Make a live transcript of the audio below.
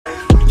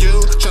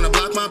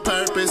fuck my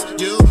purpose.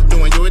 You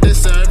doing you a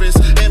disservice,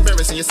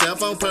 embarrassing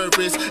yourself on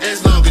purpose.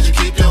 As long as you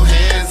keep your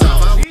hands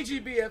off.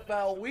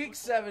 GGBFL Week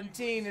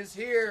 17 is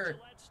here.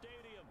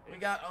 We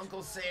got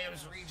Uncle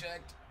Sam's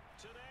Reject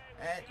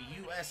at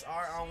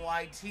USR on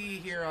YT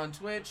here on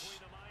Twitch.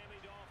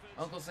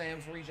 Uncle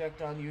Sam's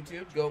Reject on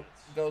YouTube.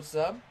 Go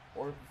sub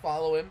or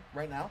follow him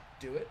right now.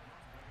 Do it.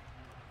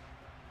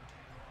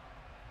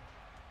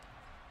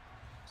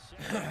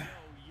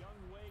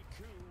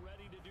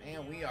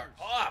 And we are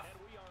off.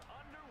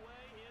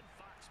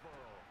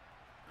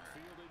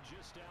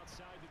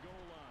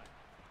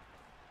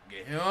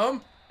 Get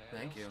him.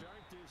 Thank you.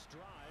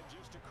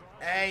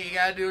 Hey, you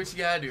gotta do what you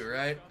gotta do,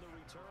 right?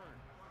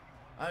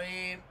 I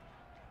mean,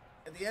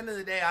 at the end of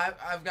the day,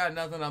 I've got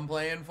nothing I'm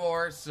playing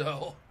for,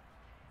 so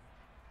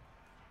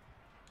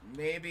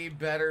maybe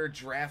better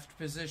draft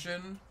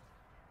position.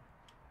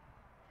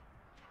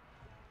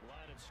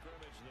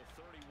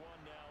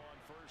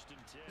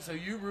 So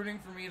you rooting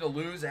for me to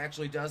lose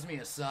actually does me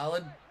a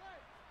solid.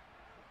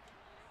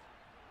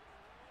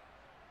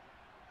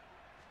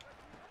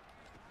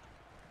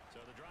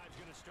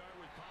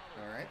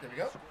 All right, there we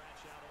go.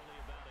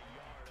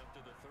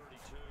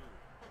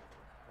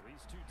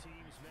 These two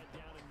teams met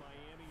down in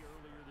Miami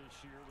earlier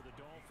this year with the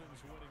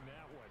Dolphins winning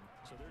that one.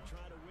 So they're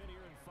trying to win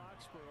here in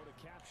Foxborough to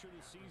capture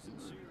the season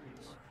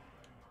series.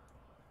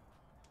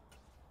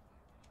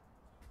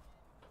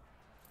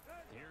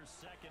 Here's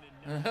second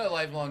and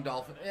lifelong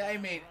Dolphin. I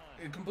mean,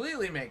 it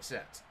completely makes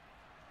sense.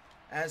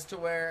 As to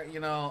where, you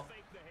know,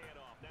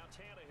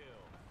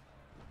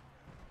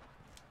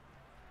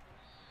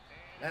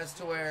 as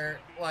to where,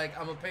 like,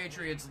 I'm a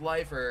Patriots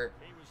lifer,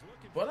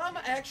 but I'm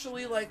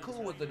actually, like,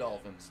 cool with the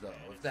Dolphins, though,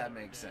 if that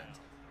makes sense.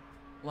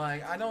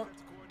 Like, I don't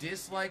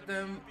dislike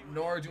them,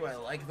 nor do I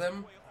like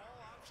them.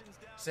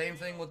 Same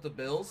thing with the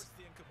Bills.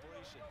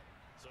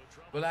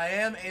 But I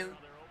am a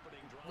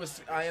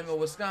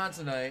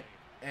Wisconsinite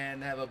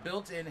and have a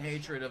built-in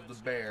hatred of the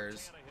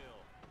Bears.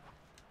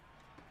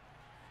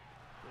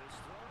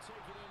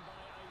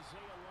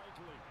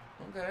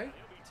 Okay.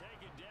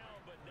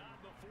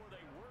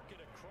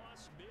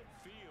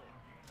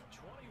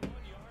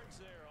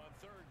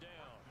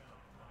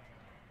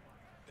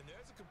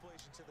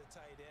 To the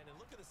tight end, and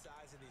look at the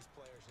size of these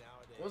players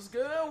nowadays. What's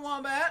good,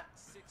 Wombat?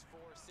 6'4",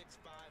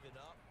 6'5", and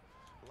up.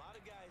 A lot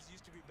of guys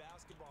used to be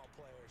basketball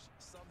players,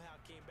 somehow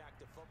came back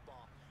to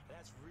football.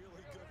 That's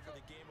really good for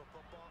the game of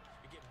football.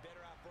 You get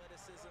better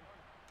athleticism,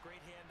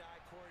 great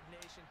hand-eye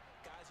coordination,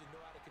 guys who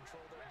know how to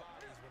control their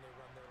bodies when they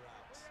run their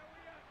routes.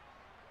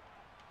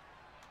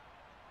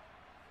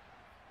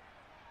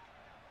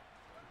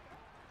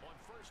 On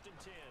 1st and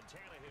 10,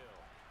 Tannehill.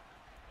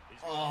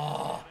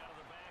 Oh.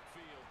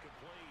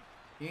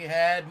 He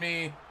had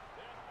me.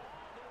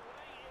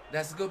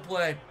 That's a good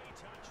play.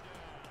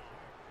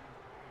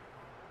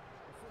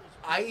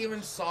 I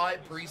even saw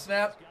it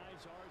pre-snap,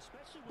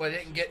 but I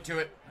didn't get to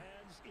it.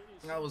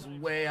 I was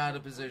way out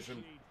of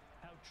position.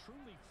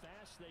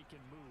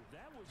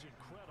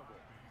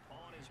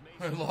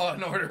 Law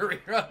and Order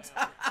reruns.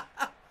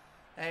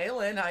 Hey,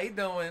 Lynn, how you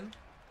doing?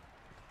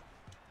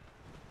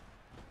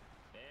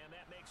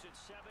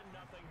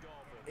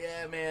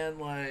 Yeah, man,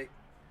 like,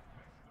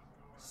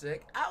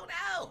 sick. Oh,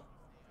 no!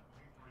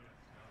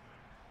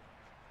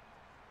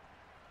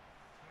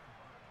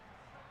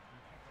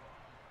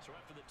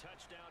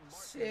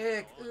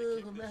 Sick.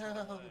 Ooh,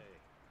 no.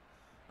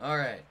 All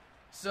right.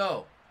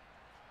 So.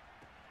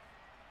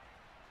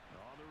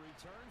 On the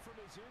return from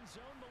his end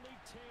zone,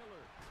 Malik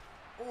Taylor.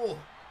 Oh.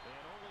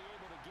 And only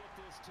able to get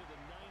this to the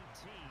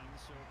 19,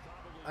 so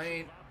probably I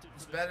mean,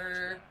 it's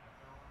better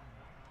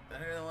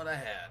than what I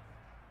had.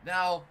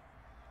 Now,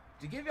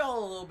 to give y'all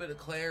a little bit of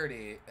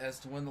clarity as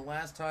to when the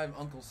last time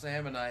Uncle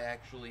Sam and I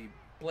actually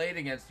played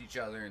against each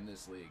other in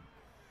this league,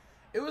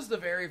 it was the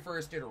very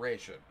first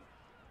iteration.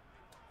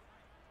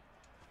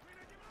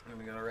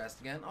 I'm going to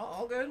rest again. Oh,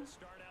 all good.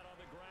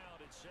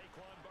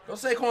 Go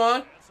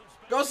Saquon.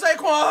 Go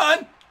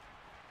Saquon.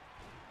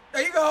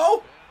 There you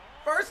go.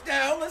 First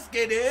down. Let's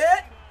get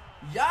it.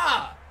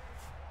 Yeah.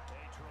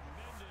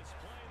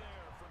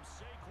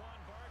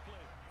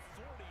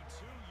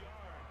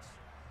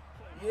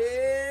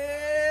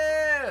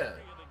 Yeah.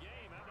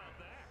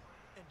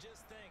 And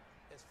just think,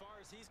 as far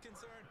as he's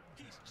concerned,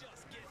 he's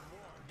just getting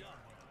warmed up.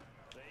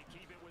 They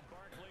keep it with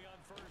Barkley on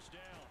 1st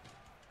down.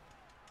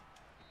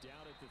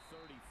 Down at the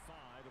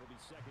 35, it'll be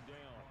 2nd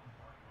down.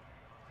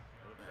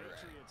 The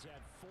Patriots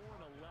had 4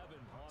 and 11.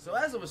 So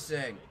as I was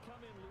saying,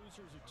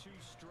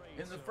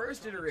 in the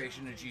first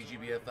iteration of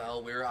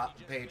GGBFL, we were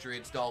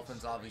Patriots.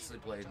 Dolphins obviously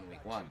played in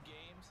Week 1.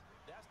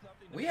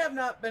 We have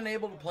not been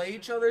able to play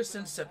each other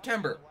since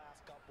September.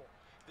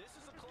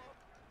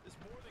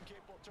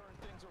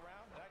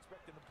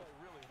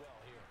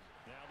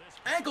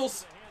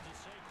 Ankles.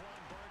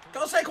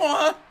 Go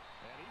Saquon.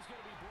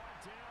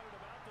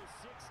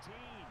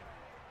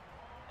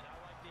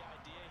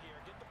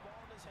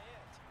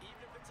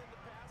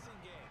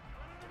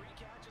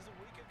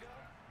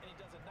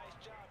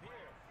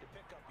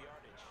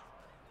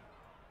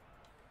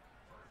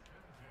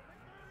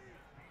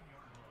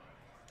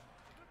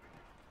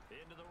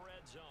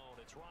 red zone.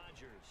 It's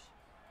Rodgers.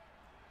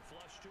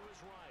 Flush to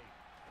his right.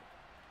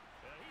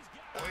 He's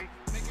got it.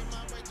 Making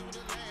my way through the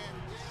land.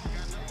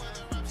 Got no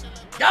other option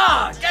like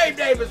God, Gabe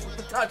Davis with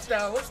the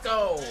touchdown. Let's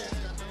go.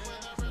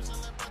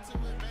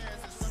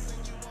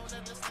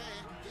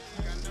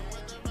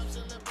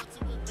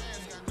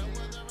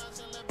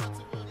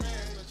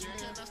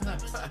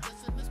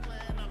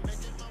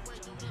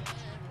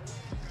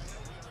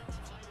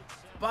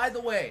 By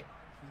the way,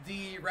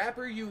 the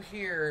rapper you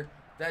hear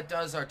that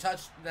does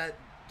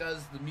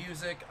the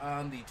music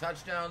on the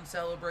touchdown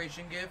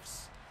celebration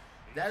gifts,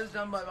 that is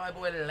done by my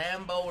boy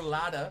Lambo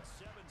Lada,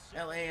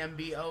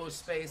 Lambo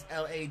space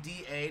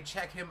Lada.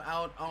 Check him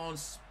out on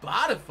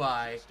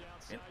Spotify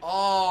and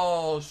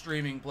all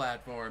streaming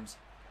platforms.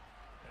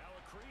 Now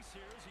a crease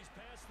here as he's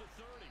past the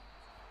 30.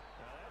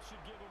 Now that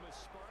should give him a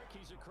spark.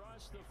 He's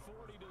across the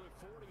 40 to the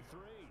 43.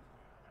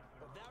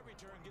 But that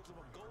return gives them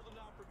a golden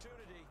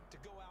opportunity to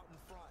go out in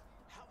front.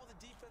 How will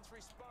the defense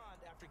respond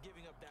after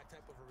giving up that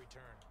type of a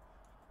return?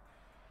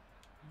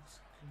 Let's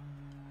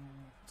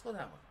go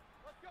that one.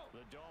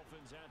 The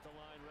Dolphins at the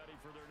line ready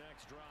for their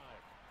next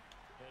drive.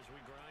 As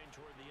we grind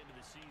toward the end of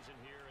the season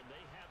here, and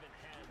they haven't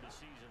had the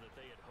season that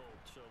they had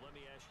hoped. So let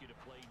me ask you to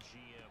play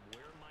GM.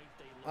 Where might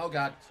they look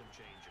at some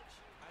changes?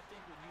 I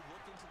think when you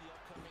look into the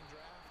upcoming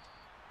draft,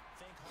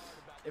 think hard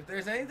about If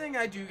there's anything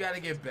I do got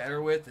to get better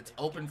with, it's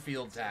open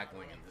field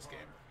tackling in this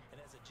game.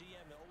 And as a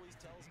GM, it always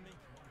tells me,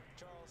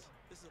 Charles,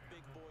 this is a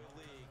big boy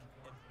league,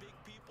 and big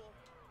people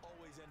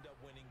always end up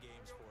winning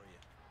games for you.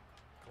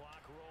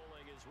 Clock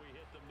rolling as we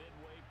hit the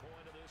midway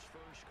point of this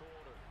first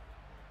quarter.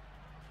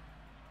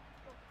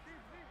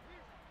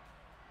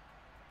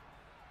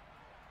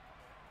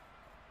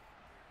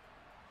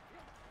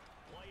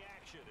 Play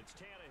action. It's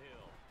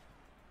Tannehill.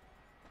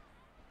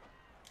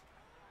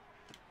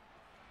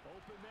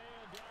 Open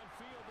man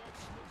downfield.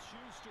 That's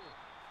Smith-Schuster.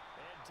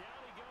 And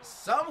down he goes.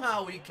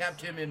 Somehow we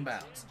kept him in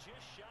bounds.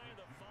 Just shy of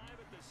the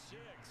 5 at the 6.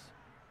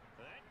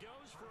 That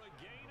goes for a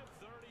gain of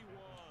 31.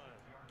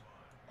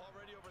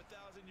 Already over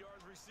 1,000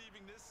 yards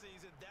receiving this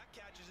season. That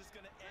catch is just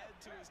going to add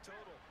to his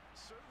total.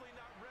 Certainly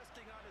not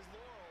resting on his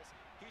laurels.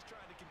 He's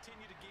trying to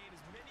continue to gain as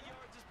many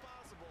yards as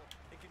possible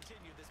and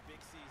continue this big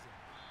season.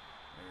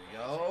 There we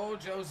go,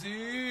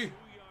 Josie.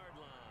 2-yard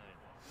line.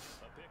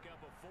 A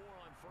pickup of 4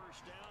 on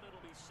first down.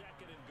 It'll be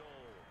second and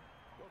goal.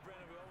 Well,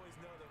 Brandon, we always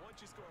know that once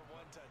you score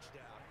one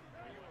touchdown,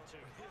 you're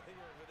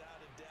without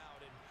a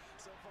doubt. And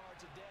so far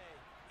today,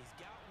 he's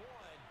got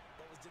one,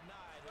 but was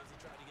denied as he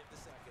tried to get the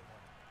second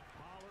one.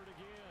 Pollard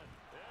again.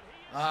 And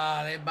he is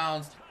They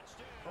bounced.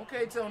 touchdown.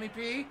 Okay, Tony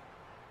P.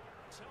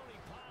 Tony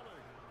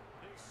Pollard.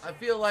 I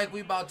feel like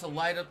we about to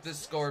light up this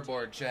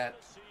scoreboard, chat.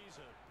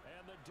 Season.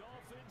 And the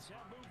Dolphins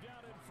have moved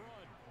out in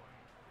front.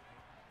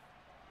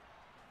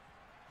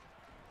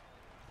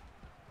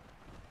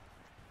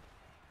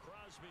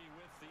 Crosby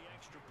with the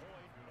extra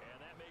point, and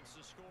that makes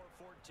the score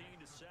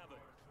 14-7.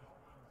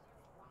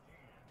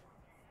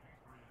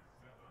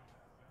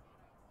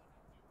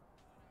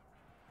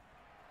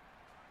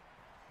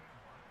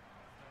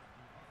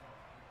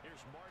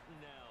 Here's Martin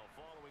now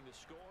following the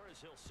score as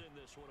he'll send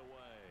this one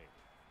away.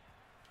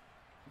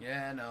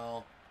 Yeah,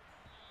 no.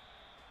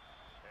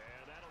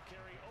 And that'll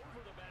carry over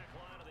the back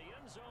line of the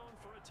end zone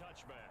for a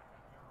touchback.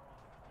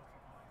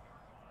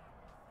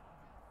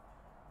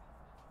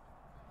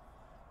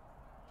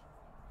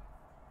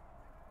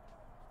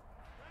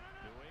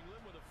 New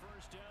England with a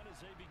first down as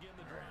they begin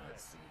the All right, drive.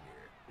 let's see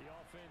here. The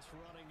offense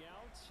running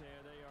out,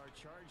 and they are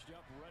charged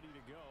up, ready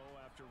to go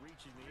after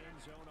reaching the end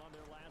zone on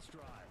their last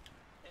drive.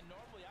 And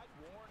normally I'd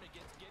warn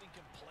against getting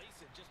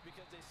complacent just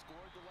because they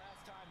scored the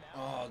last time out.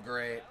 Oh,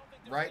 great. But I don't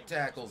think there's Right any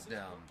tackle's rush in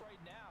this down. group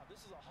right now.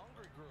 This is a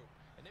hungry group,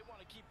 and they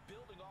want to keep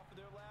building off of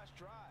their last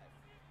drive.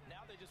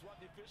 Now they just want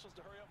the officials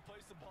to hurry up and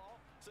place the ball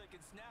so they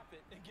can snap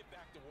it and get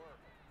back to work.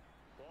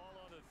 Ball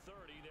on the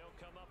 30. They'll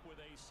come up with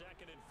a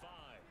 2nd and 5.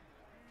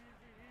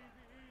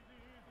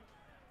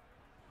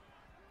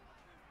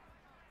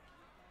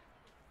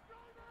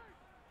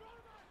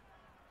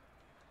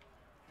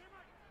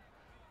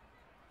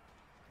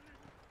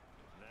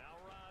 Now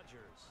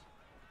Rodgers.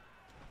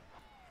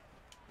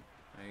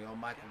 There you go,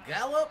 Michael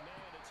Gallup.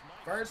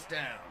 First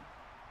down.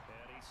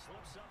 And he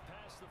slips up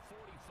past the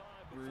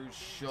 45. Bruised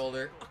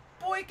shoulder.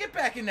 Boy, get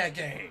back in that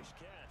game.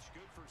 Catch,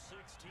 good for 16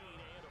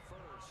 and a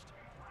first.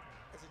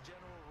 As a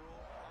general rule,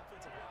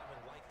 offensive linemen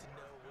like to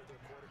know where their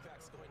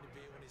quarterback's going to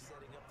be when he's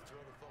setting up to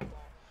throw the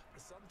football.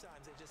 But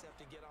sometimes they just have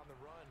to get on the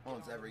run.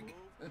 Almost get on every the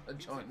move.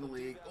 He's joint in the able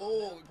to do league. that on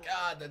Oh, that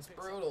God, play. that's Picks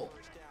up the brutal.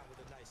 first down with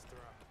a nice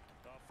throw.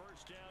 A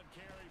first down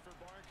carry for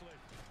Barkley.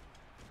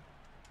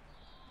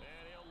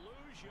 And he'll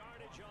lose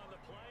yardage on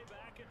the play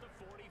back at the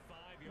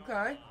 45-yard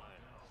Okay. line.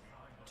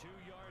 2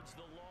 yards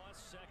the loss,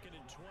 2nd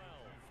and 12.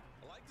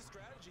 I like the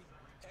strategy.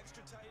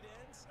 Extra tight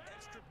ends,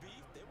 extra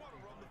beef. They want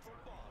to run the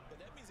football,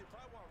 but that means they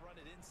probably want to run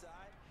it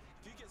inside.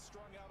 If you get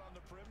strung out on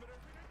the perimeter,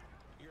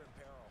 you're in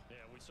peril.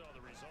 Yeah, we saw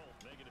the result,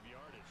 negative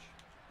yardage.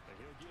 But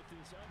he'll get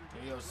this under.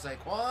 There you go,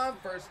 Saquon.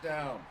 First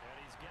down. And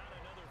he's got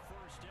another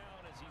first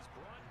down as he's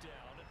brought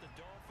down at the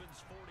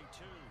Dolphins'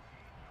 42.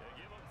 They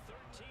give him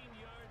 13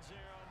 yards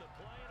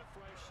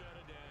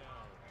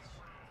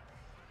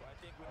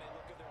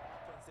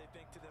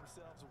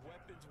themselves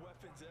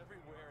weapons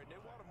everywhere, and they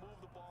want to move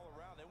the ball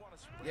around. They want to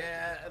spread.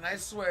 Yeah, and I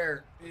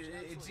swear,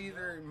 it's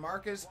either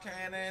Marcus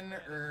Cannon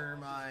or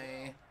my...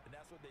 And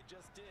that's what they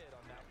just did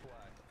on that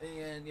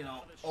play. And, you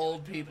know,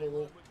 old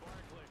people.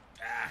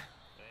 Ah.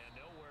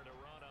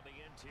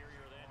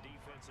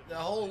 The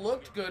hole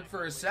looked good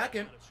for a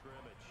second.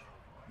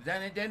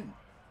 Then it didn't.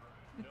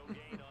 No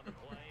gain on the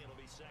play. It'll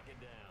be second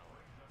down.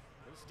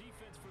 This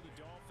defense for the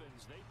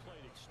Dolphins, they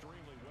played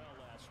extremely well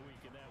last week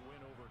in that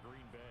win over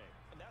Green Bay.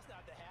 And that's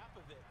not the half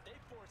of it. They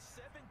forced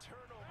 7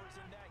 turnovers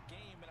in that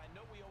game, and I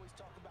know we always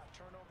talk about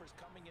turnovers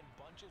coming in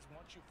bunches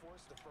once you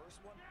force the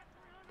first one,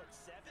 but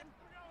 7?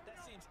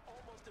 That seems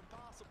almost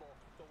impossible,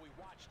 but we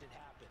watched it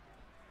happen.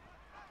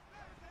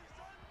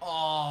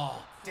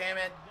 Oh,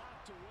 damn it.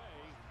 Knocked away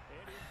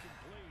and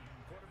incomplete.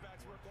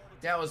 Quarterbacks work all the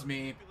time. That was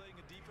me.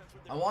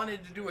 I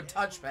wanted to do a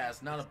touch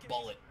pass, not a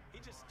bullet. He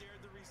just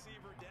stared the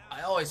receiver down.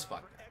 I always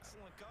fuck that.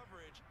 Excellent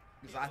coverage.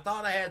 Because I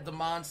thought I had the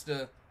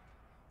monster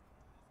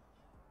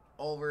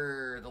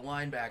over the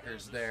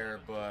linebackers there,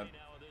 but...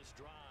 Now this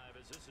drive,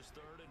 as this is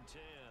 3rd and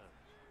 10.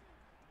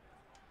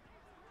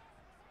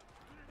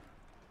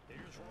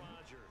 Here's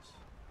Rodgers.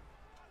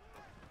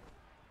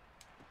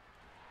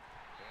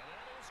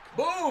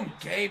 Boom!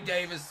 Gabe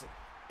Davis.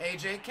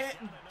 AJ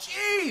Canton.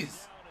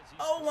 Jeez!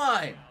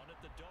 O-line.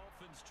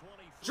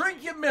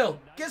 Drink your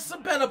milk. Get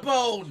some better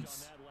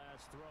bones.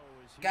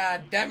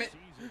 God damn it.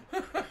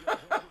 And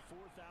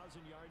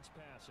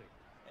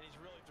he's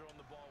really thrown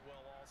the ball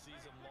well all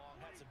season long.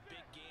 Had some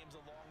big games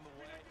along the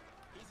way.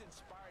 He's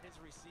inspired his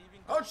receiving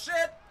Oh,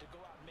 shit. to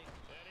go out and make.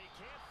 And he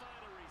can't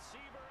find a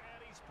receiver,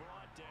 and he's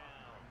brought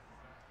down.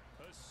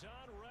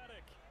 Hassan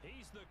Reddick,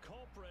 he's the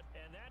culprit,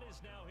 and that is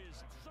now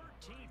his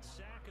 13th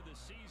sack of the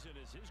season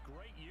as his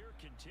great year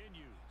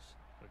continues.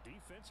 But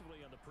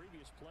defensively on the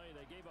previous play,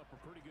 they gave up a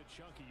pretty good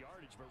chunk of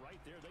yardage, but right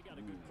there, they got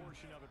a good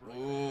portion of it right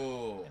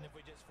Ooh. And if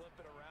we just flip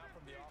it around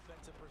from the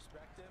offensive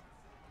perspective,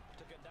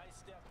 took a nice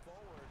step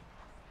forward.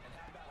 And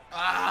how about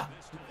Ah!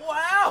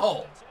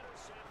 Wow! It's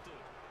intercepted.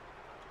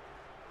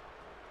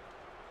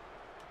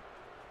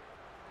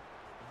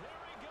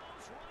 There he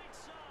goes, right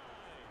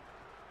side.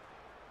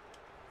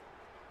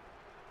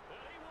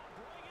 And he will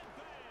bring it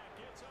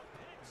back. It's a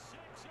pick 6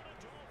 and a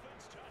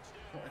Dolphins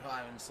touchdown.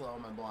 25 and slow,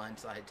 my blind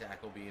side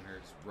tackle being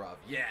hurt is rough.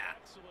 Yeah.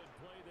 Excellent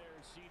play there,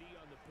 CD,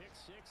 on the pick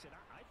 6. And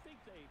I think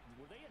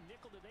were they a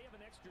nickel? Did they have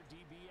an extra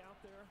DB out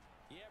there?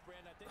 Yeah,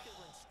 Brand, I think they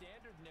were in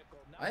standard nickel.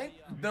 Not I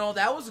think, the, no,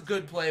 that was a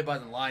good play by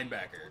the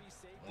linebacker.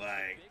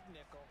 Like, big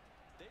nickel.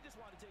 They just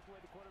want to take away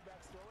the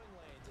quarterback's throwing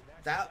lanes. And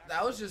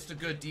that was just a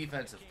good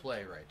defensive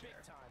play right there.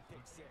 big time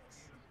pick 6.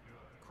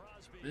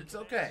 Crosby It's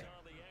okay.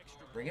 on the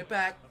extra Bring it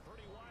back. A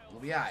pretty wild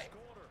We'll be all right.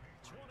 quarter.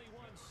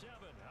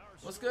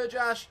 21-7. What's good,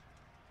 Josh?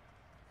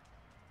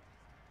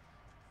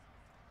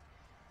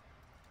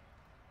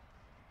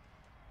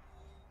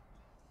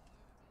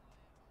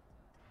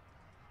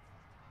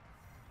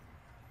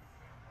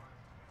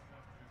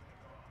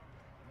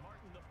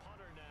 Martin the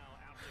punter now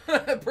out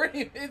to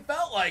It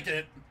felt like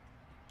it.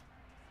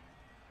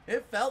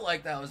 It felt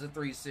like that was a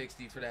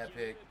 360 for that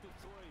pick. at the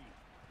 3.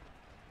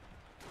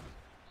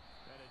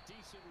 And a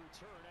decent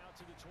return out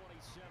to the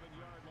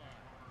 27-yard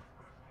line.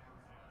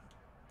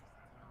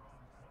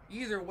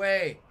 Either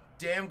way,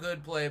 damn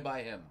good play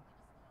by him.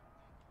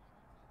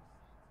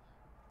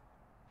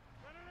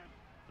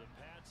 The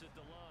Pats at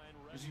the line,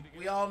 ready to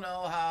We all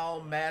know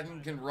how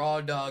Madden can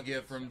raw dog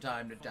you from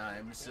time to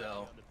time,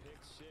 so. on the pick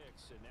 6,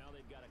 and now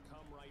they've got to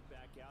come right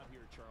back out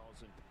here,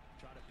 Charles, and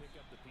try to pick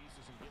up the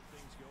pieces and get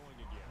things going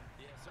again.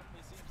 Yeah,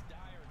 certainly seems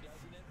dire,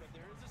 doesn't it? But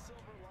there is a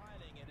silver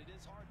lining, and it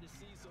is hard to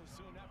see so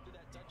soon after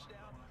that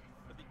touchdown.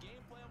 But the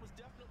game plan was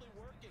definitely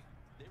working.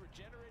 They were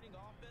generating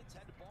offense,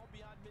 had the ball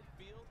beyond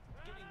midfield,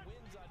 getting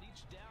wins on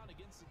each down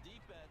against the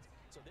defense.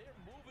 So they're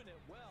moving it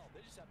well.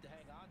 They just have to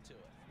hang on to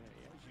it.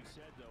 Yeah, as you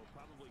said, though,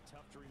 probably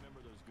tough to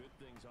remember those good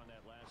things on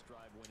that last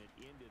drive when it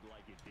ended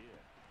like it did.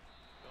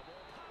 The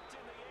ball popped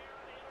in the air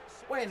and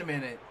intercepted. Wait a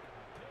minute.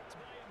 Picked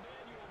by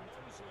Emmanuel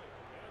Mosley,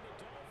 and the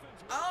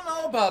Dolphins I don't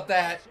know about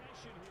that.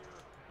 possession here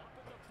up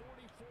at the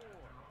 44.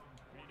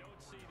 You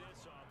don't see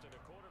this often.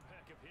 A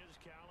quarterback of his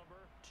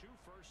caliber, 2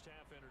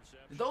 first-half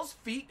interceptions. Those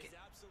feet. It's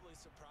absolutely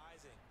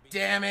surprising.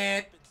 Damn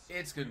it.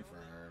 It's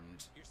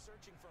confirmed. You're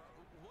searching for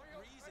what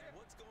reason,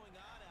 what's going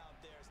on out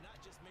there. It's not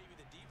just maybe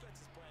the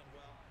defense is playing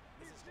well.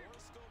 Is his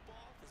horoscope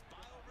off? His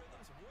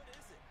biorhythms? What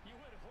is it? You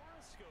went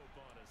horoscope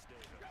on us,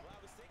 David. Well, I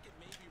was thinking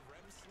maybe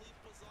REM sleep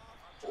was off.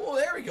 Oh,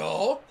 there we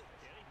go.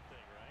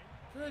 Anything, right?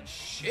 Good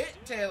shit,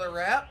 Taylor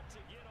Rapp. To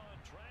get on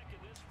track in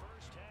this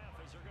first half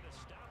as they're going to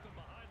stop him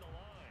behind the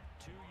line.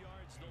 2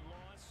 yards the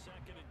loss,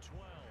 2nd and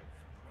 12.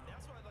 And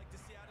that's what I'd like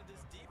to see out of this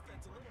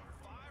defense. A little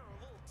fire, a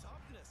little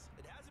toughness.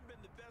 It hasn't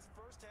been the best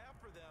first half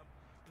for them.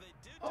 But they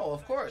did Oh,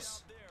 of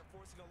course. out there,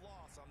 forcing a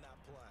loss on that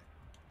play.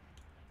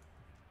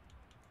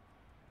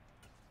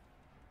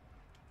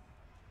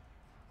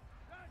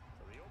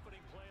 So the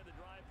opening play of the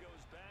drive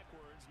goes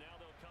backwards. Now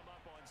they'll come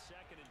up on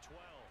 2nd and 12.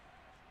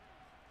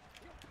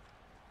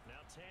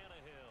 Now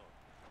Tannehill.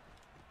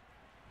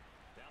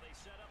 Now they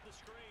set up the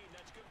screen.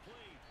 That's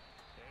complete.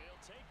 And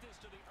he'll take this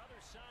to the other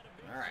side of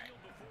midfield All right.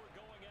 before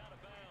going out of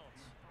bounds.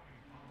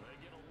 They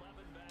get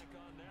 11 back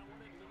on that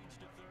one. It leads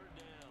to third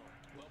down.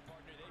 Well,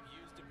 partner, they've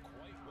used him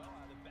quite well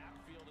out of the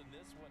backfield in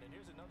this one. And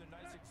here's another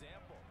nice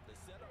example. They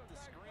set up the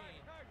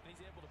screen, and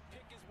he's able to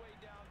pick his way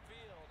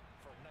downfield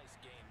for a nice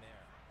gain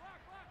there.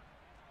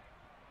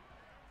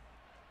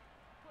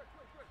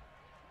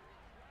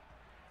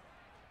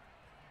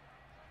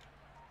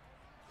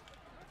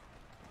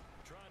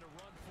 Trying to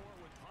run forward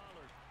with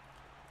Pollard.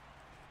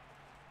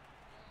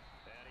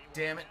 And he will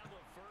Damn it. have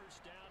a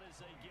first down as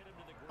they get him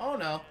to the Oh,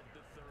 no. ground at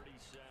the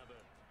 37.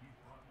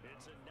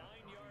 It's a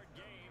 9-yard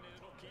gain, and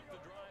it'll keep the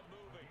drive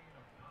moving.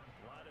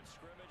 Line of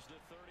scrimmage to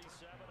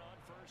 37 on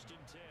 1st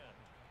and 10.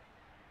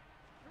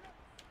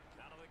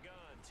 Out of the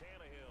gun,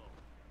 Tannehill.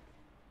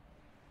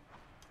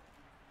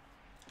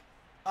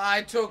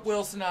 I took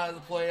Wilson out of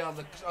the play on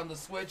the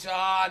switch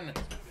on.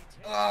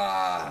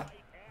 Ah. Right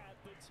at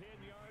the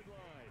 10-yard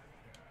line.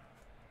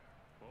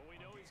 Well, we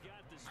know he's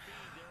got the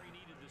speed there. He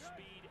needed the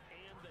speed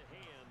and the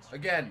hands.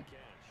 Again,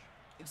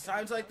 Catch. it's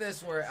times like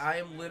this where I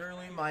am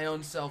literally my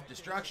own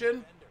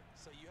self-destruction.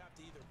 So you have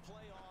to either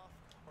play off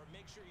or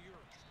make sure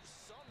you're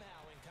somehow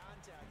in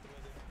contact with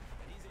him,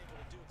 and he's able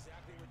to do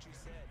exactly what you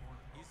said.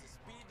 Use the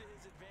speed to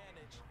his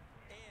advantage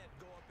and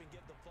go up and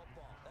get the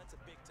football. That's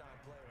a big-time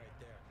play right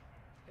there.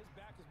 His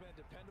back has been a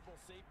dependable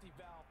safety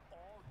valve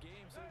all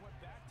game, so he went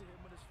back to him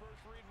when his first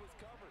read was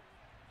covered.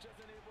 Just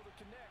unable to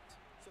connect,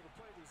 so the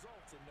play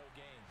results in no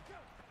gain.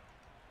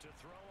 To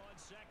throw on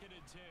 2nd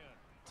and 10.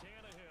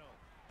 Tannehill.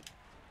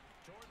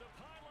 Toward the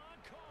pylon,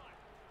 caught.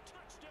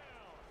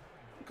 Touchdown.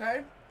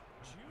 Okay.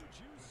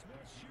 Juju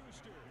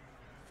Smith-Schuster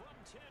from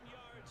 10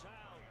 yards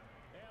out.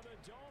 And the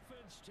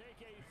Dolphins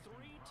take a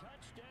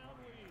 3-touchdown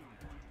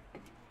lead.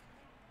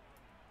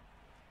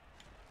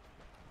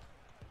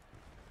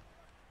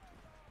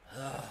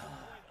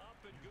 Point up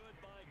and good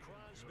by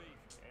Crosby.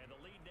 And the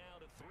lead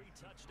now to 3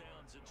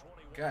 touchdowns in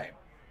 21. Okay.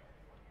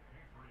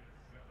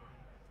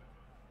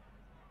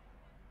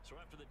 So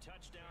after the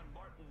touchdown,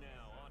 Martin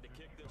now on to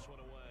kick this one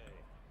away.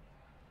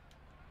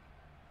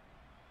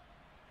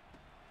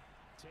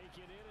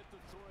 Taken in at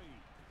the 3.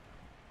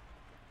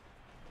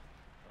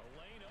 A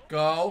lane open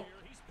Go.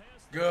 here. He's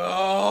past the Go.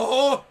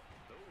 Oh,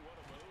 what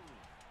a move.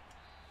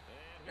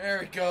 And There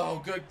we go.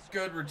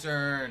 Good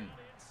return.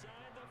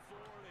 inside the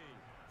 40.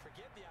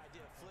 Forget the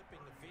idea of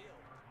flipping the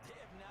field. They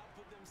have now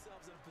put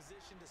themselves in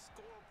position to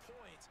score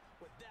points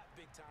with that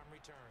big-time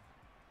return.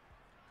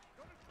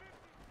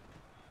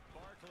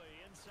 Barkley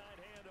inside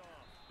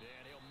handoff.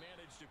 And he'll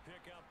manage to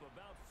pick up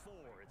about 4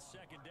 at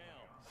 2nd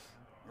down.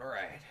 All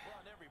right.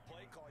 Well, on every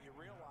play call, you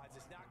realize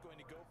it's not going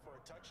to go for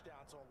a touchdown,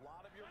 so a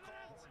lot of your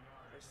calls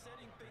are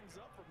setting things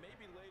up for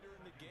maybe later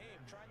in the game,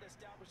 trying to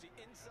establish the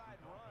inside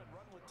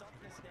run with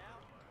toughness now,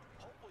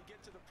 hopefully get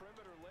to the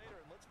perimeter later,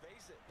 and let's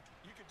face it,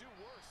 you could do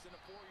worse than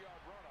a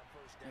 4-yard run on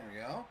 1st down. There we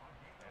go.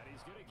 And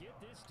he's going to get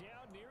this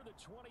down near the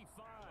 25.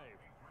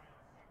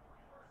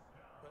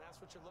 But that's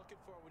what you're looking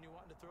for when you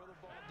want to throw the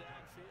ball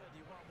downfield.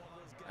 You want one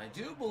of those guys. I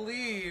do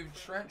believe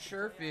Trent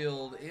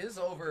Sherfield is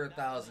over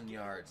 1,000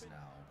 yards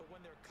now. But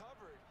when they're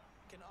covered,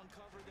 can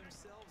uncover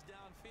themselves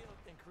downfield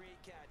and create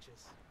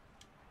catches.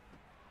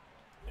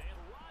 And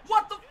Rodgers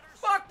What the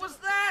fuck was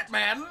that,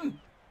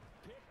 man?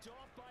 picked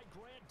off by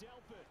Grant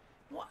Delpit.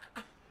 What?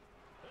 And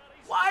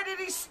he's Why did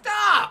he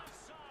stop?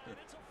 inside.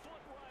 It's a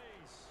foot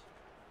race.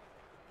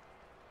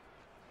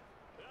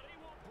 And he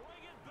will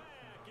bring it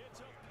back. It's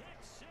a pick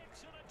 6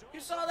 and a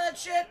You saw that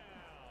shit?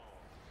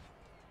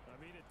 I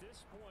mean, at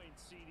this point,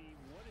 CD,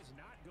 what is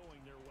not going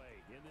their way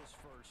in this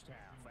first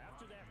half?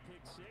 After that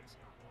pick 6,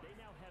 they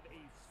now have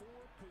a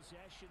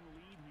 4-possession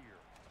lead here.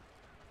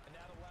 And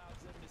that allows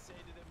them to say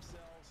to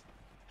themselves,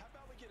 how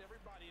about we get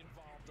everybody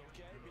involved,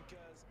 okay?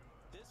 Because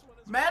this one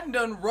is Madden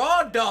done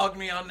raw dogged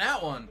me on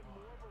that one.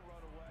 more of a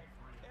runaway.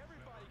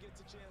 Everybody gets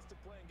a chance to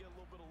play and get a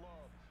little bit of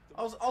love.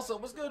 Also,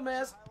 what's good,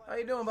 Maz? How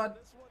you doing, bud?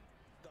 This one,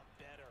 the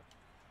better.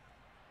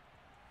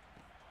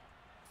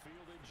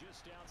 Fielded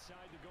just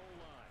outside the goal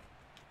line.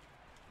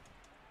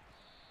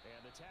 And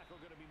the tackle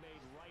going to be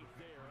made right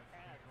there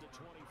at the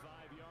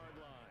 25-yard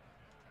line.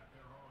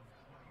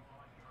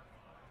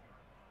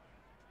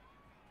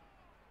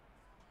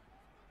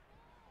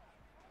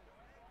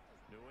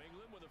 New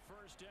England with a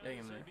first down Hang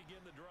in as they there.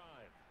 begin the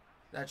drive.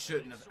 That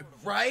shouldn't have.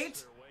 Right?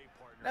 Their way,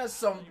 partner. That's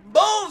some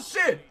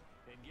bullshit.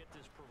 And get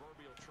this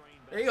proverbial train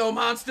back. There you go,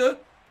 monster.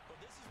 But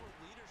this is where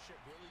leadership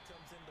really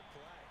comes into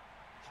play.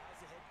 How's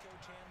the head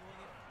coach handling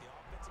it? The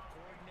offensive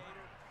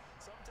coordinator?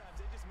 Sometimes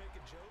they just make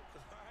a joke.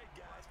 All right,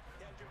 guys,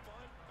 you had your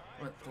fun? All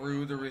right, Went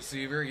through the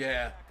receiver,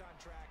 yeah. back on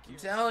track I'm here.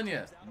 telling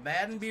you,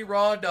 Madden be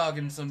raw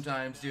dogging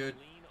sometimes, dude.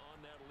 Lean on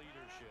that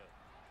leadership.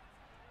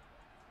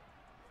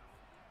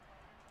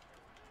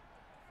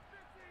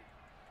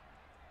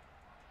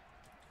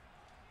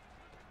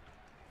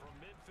 From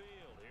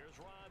midfield, here's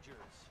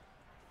Rodgers.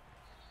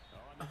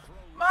 On the throw.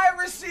 My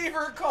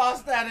receiver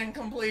caused that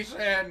incompletion.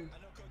 I know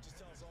coaches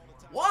tell us all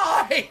the time.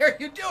 Why are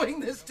you doing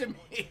this to me?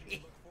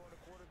 Look for the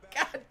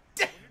quarterback. God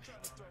damn. When you're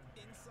trying to throw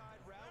inside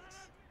routes,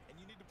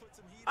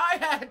 I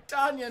had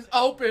Tanyan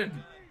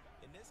open.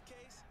 In this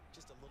case,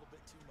 just a little bit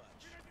too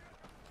much.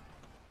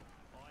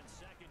 On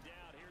second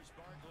down, here's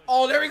Barkley.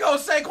 Oh, there we go,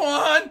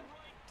 Saquon.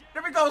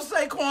 There we go,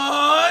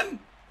 Saquon.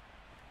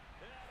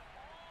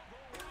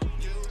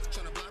 You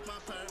tryna block my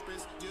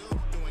purpose. You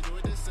doing you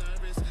a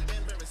disservice.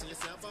 Embarrassing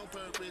yourself on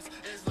purpose.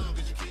 As long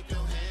as you keep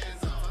your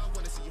hands off, I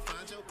wanna see you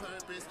find your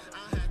purpose.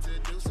 I had to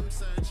do some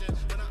searching.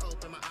 When I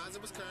opened my eyes,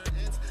 it was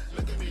curtains.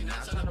 Look at me now,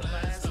 tryna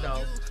blast off.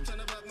 You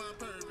tryna block my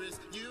purpose.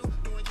 You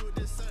doing you a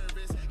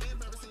disservice.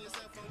 Embarrassing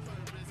yourself on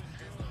purpose.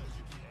 As long as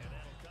you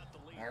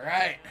keep. All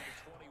right.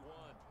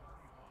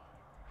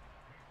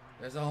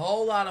 There's a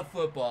whole lot of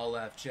football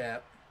left,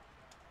 chap.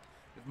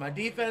 If my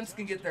defense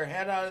can get their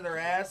head out of their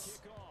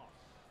ass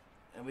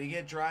and we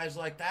get drives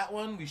like that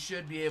one, we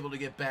should be able to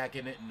get back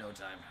in it in no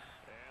time.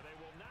 And they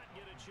will not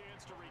get a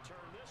chance to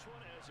return this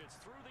one as it's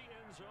through the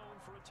end zone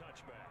for a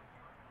touchback.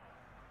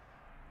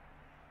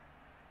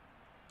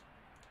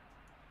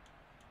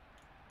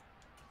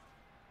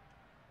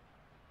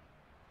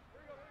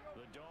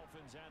 The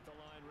Dolphins at the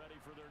line ready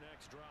for their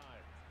next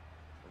drive.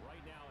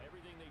 Right now,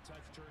 everything they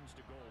touch turns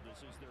to gold.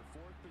 This is their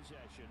fourth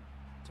possession.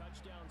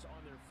 Touchdowns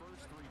on their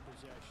first three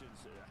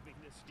possessions. I mean,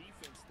 this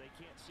defense, they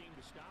can't seem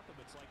to stop them.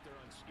 It's like they're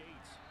on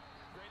skates.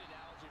 Great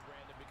analogy,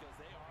 Brandon, because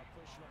they are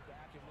pushing them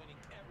back and winning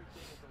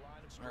everything at the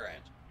line of All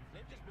right. scrimmage.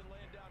 They've just been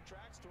laying down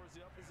tracks towards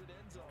the opposite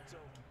end zone. So,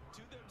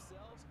 to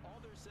themselves, all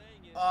they're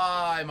saying is,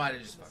 I might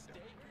have just fucked up.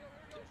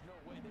 there's no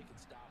way they can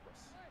stop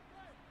us.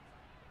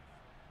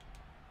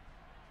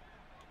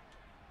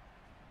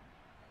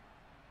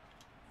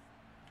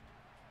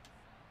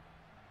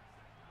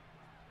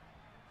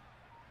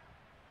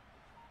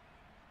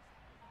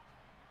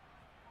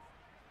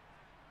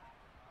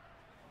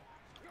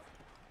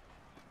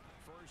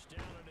 First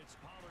down, and it's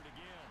Pollard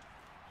again.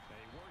 And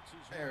he works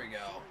his There we way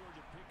go. forward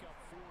to pick up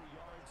 4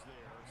 yards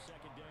there.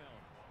 Second down.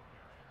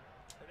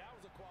 And that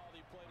was a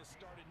quality play to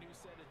start a new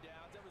set of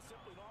downs. That was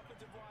simply an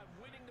offensive line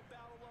winning the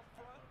battle up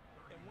front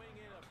and winning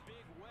in a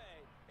big way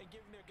and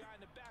giving their guy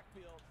in the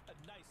backfield a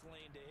nice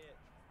lane to hit.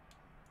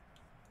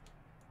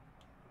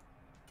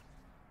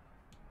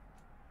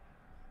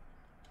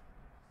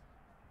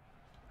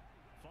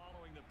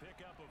 Following the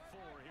pickup of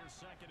 4, here's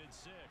second and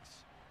 6.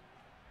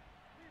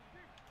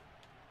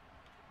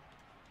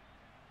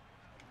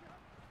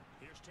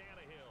 Here's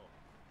Tannehill.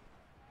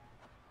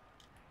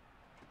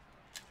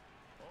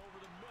 Over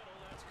the middle,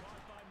 that's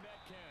caught by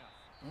Metcalf.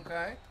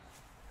 Okay.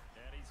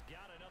 And he's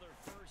got another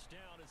first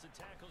down as the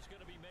tackle's going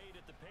to be made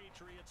at the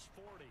Patriots'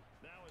 40.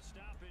 Now a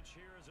stoppage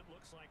here as it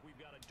looks like we've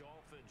got a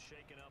Dolphin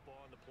shaken up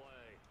on the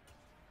play.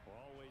 We're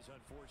always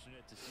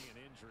unfortunate to see an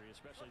injury,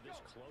 especially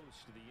this close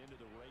to the end of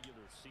the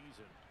regular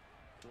season.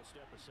 We'll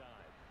step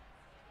aside.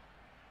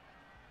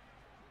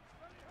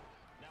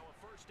 Now a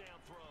first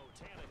down throw,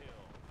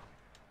 Tannehill.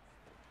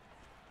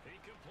 He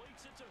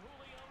completes it to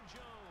Julio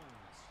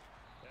Jones.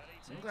 And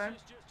he takes us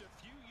just a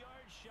few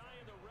yards shy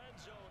of the red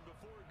zone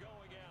before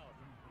going out.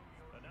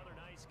 Another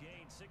nice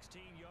gain,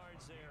 16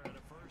 yards there, and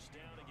a first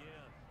down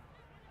again.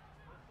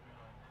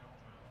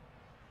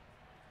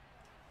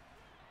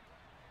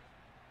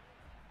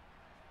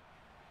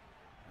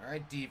 All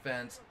right,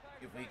 defense.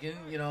 If we can,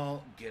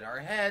 get our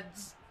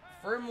heads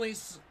firmly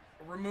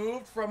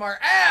removed from our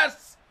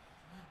ass.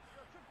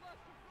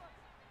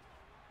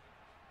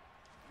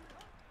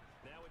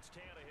 Now it's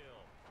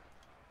Tannehill.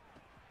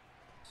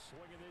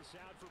 Swinging this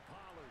out for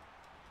Pollard.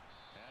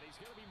 And he's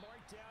going to be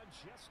marked down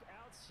just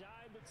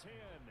outside the 10.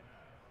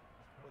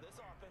 Well, this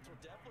offense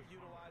will definitely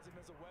utilize him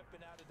as a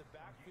weapon out of the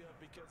backfield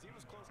because he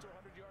was close to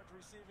 100 yards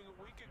receiving a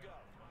week ago.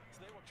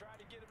 So they will try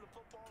to get him the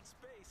football in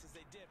space as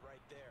they did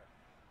right there.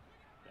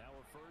 Now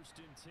a first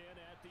and 10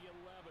 at the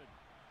 11.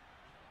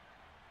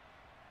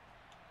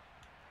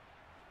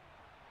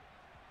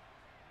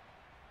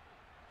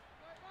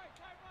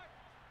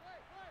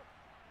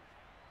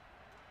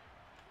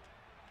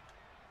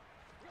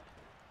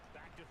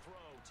 Back to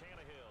throw,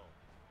 Tannehill.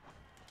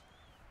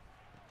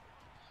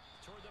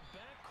 Toward the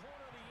back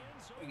corner of the end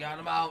zone. We got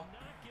him out.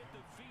 Not get the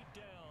feet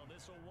down.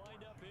 This will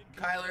wind up in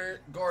Kyler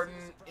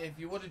Gordon, if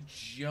you would have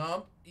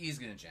jumped, he's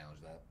going to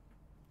challenge that.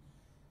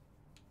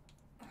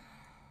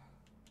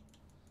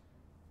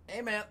 Hey,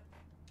 man.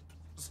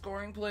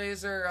 Scoring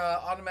plays are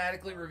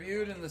automatically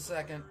reviewed in the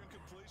second.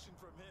 Completion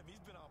from him.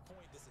 He's been on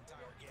point this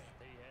entire game.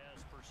 He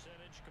has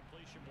percentage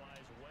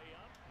completion-wise way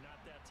up. Not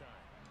that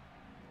time.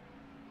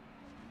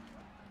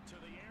 To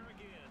the air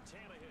again,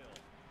 Tannehill.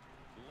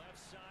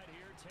 Left side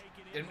here,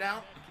 taking it. Get him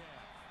down.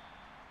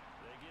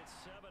 They get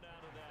 7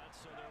 out of that,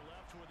 so they're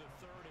left with a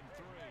 3rd and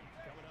 3.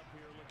 Coming up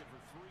here looking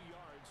for 3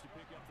 yards to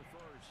pick up the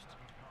first.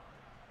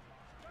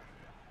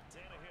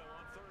 Tannehill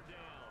on 3rd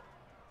down.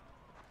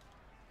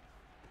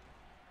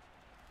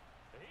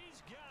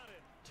 He's got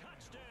it.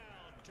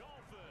 Touchdown,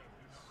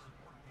 Dolphins.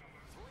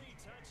 3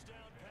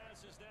 touchdown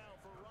passes now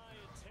for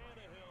Ryan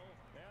Tannehill.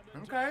 And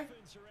the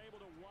Dolphins are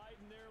able to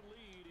widen their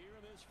lead here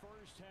in this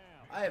first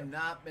half. I have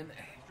not been...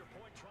 Extra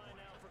point try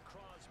now for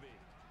Crosby.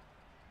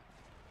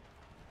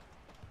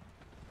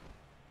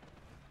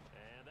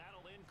 And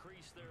that'll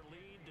increase their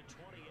lead to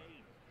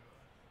 28.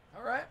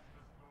 All right.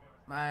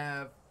 I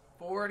have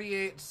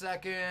 48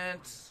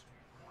 seconds.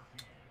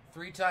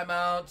 3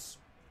 timeouts.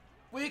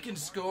 We can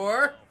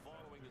score.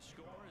 Following the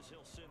score as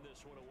he'll send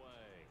this one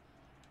away.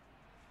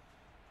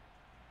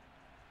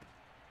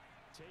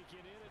 Taken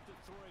in at the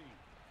 3.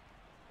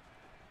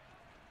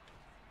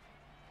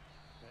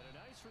 And a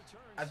nice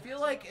return. I feel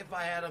like if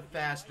I had a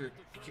faster...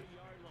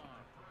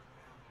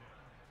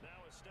 Now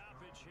a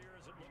stoppage here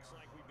as it looks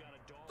like we've got a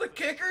The Dolphins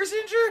kicker's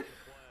injured?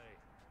 play.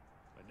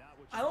 But not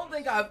what I you don't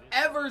think want. I've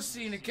ever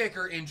seen a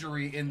kicker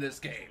injury in this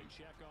game.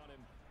 Check on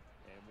him,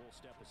 and we'll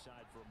step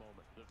aside for a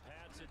moment. The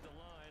Pats at the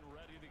line,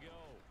 ready to go.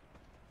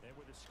 And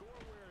with the score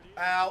where it is,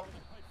 Ow.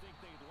 I think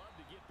they'd love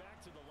to get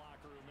back to the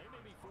locker room. They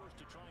may be forced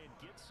to try and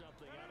get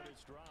something out of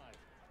this drive.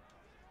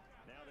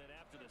 Now then,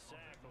 after the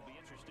sack, it'll be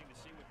interesting to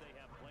see what they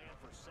have planned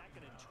for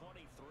 2nd and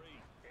 23.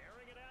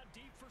 Airing it out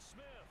deep for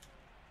Smith.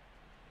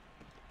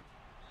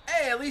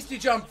 Hey, at least he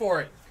jumped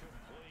for it.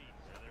 Complete.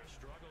 And their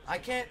struggles I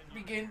can't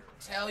begin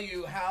to tell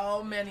you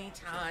how many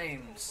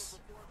times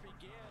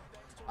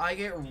I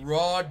get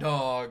raw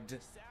dogged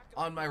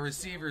on my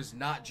receivers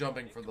not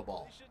jumping for the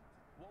ball.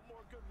 One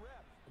more good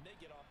rep, and they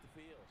get off the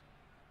field.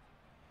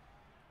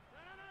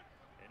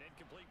 An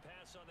incomplete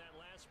pass on that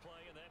last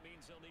play, and that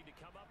means they'll need to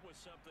come up with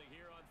something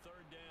here on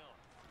 3rd down.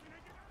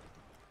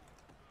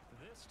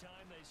 This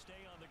time they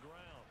stay on the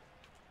ground.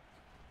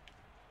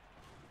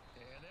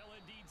 And they'll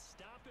indeed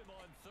stop him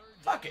on 3rd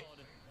down. Fuck it.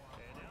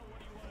 And now what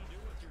do you want to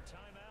do with your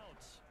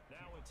timeouts?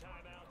 Now a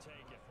timeout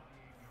taken.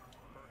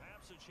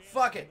 Perhaps a chance.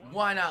 Fuck it.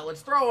 Why not?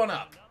 Let's throw one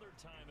up. Another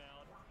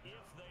timeout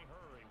if they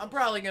hurry. I'm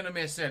probably going to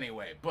miss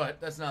anyway,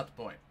 but that's not the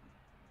point.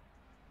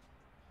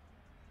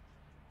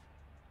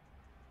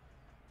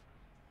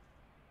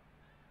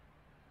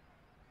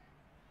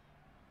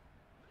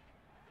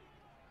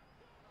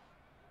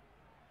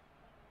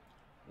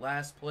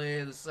 Last play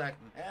of the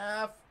second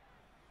half.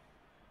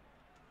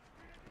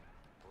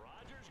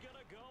 Rodgers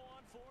gonna go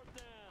on 4th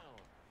down.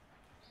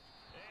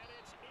 And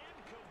it's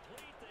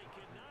incomplete. They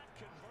cannot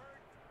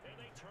convert, and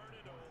they turn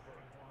it over.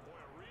 Boy,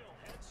 a real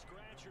head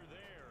scratcher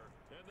there.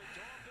 And the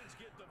Dolphins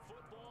get the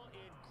football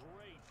in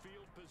great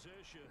field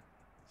position.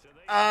 So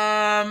they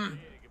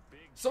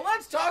So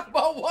let's talk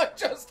about what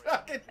just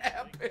fucking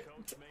happened.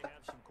 Coach may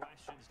have some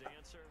questions to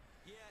answer.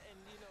 Yeah, and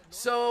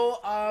So,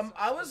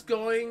 I was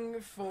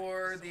going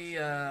for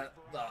the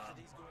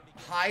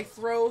high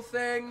throw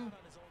thing.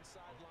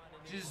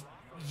 Just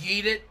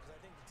yeet it.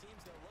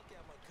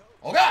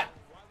 Oh, God!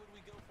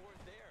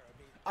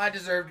 I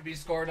deserve to be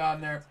scored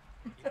on there.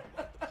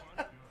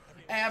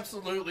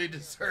 Absolutely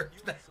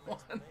deserved that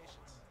one.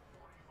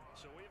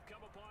 So we've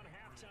come upon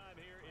halftime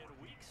here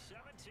in Week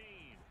 17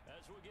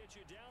 as we'll get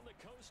you down the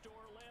coast to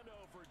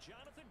Orlando for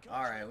Jonathan Coach.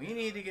 All right, we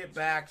need to get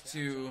back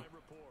to...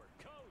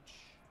 Coach.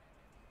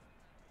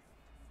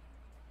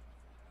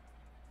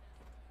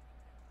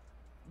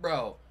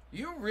 Bro,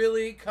 you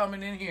really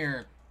coming in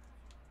here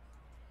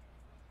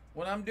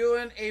when I'm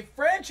doing a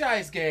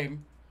franchise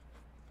game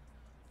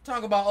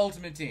talk about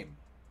Ultimate Team.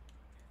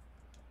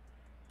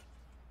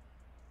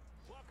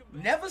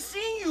 Never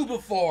seen you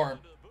before,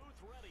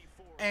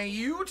 and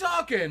you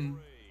talking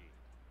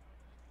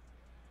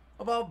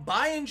about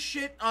buying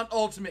shit on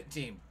Ultimate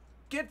Team.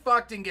 Get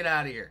fucked and get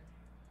out of here.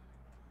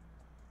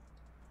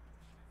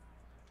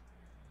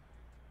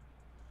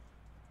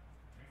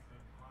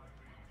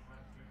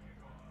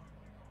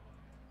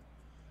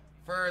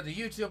 For the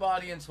YouTube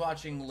audience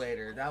watching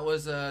later, that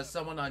was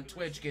someone on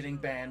Twitch getting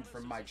banned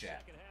from my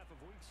chat. Second half of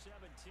Week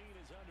 17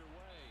 is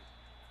underway.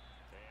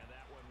 And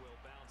that one will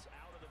bounce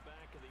out of the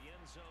back of the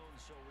end zone,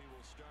 so we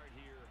will start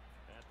here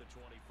at the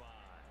 25.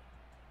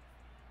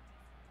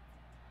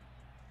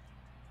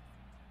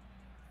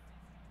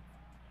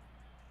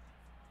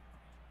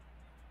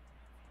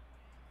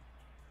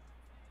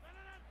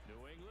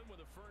 New England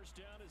with a first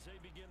down as they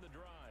begin the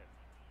drive.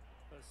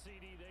 A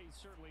CD, they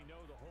certainly know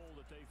the hole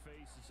that they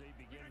face as they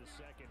begin the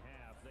second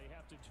half. They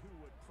have to do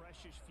what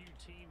precious few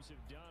teams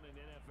have done in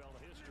NFL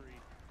history.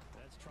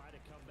 That's try to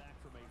come back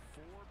from a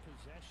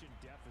 4-possession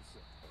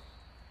deficit.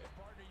 And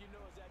partner, you know,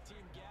 as that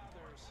team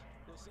gathers,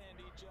 they're saying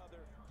to each other,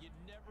 you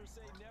never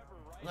say never,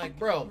 right? Like,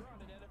 bro. You're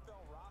on an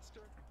NFL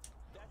roster,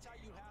 that's how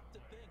you have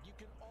to think. You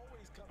can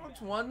always come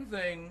It's back one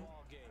thing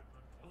ball game.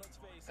 And let's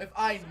face it, if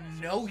I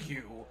know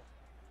you,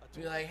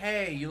 be like,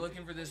 hey, you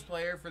looking for this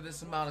player for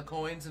this amount of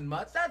coins and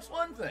mutts? That's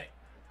one thing.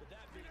 but that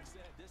being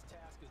said, this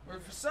task is Or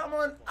for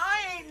someone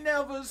I ain't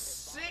never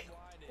seen.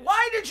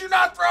 Why did you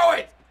not throw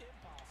it?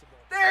 impossible.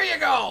 There you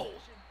go.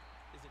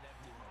 Is an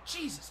empty one.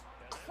 Jesus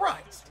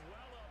Christ. Well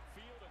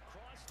upfield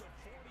across the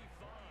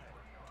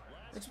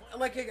 45. It's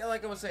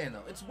like I was saying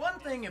though. It's one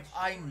thing if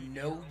I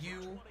know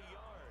you,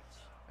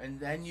 and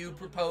then you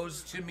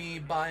propose to me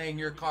buying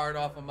your card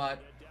off a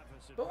mutt.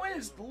 But when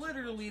it's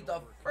literally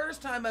the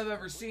first time I've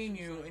ever seen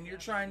you, and you're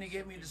trying to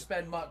get me to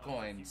spend mutt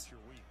coins,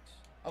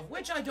 of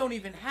which I don't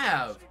even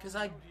have because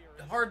I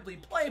hardly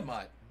play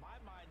mutt. My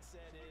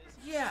mindset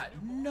is Yeah,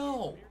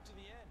 no. here to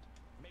the end.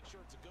 Make sure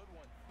it's a good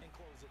one and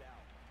close it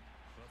out.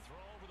 The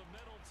throw over the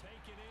middle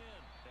taken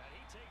in. And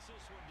he takes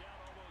this one down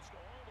almost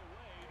all the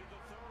way to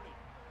the 30.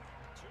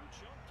 2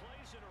 jump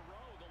plays in a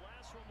row. The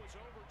last one was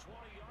over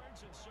 20 yards,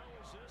 and so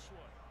is this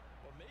one.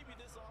 Well, maybe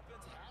this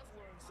offense has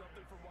learned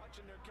something from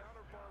watching their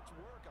counterparts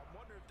work. I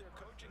wonder if their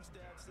coaching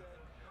staff said,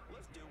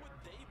 let's do what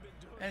they've been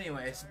doing.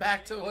 Anyways,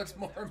 back to what's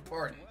more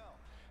important.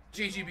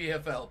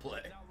 GGBFL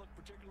play. Not look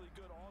particularly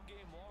good all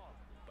game long,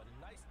 but a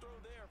nice throw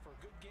there for a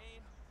good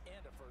gain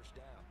and a first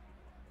down.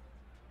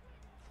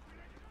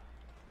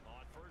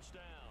 On first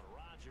down,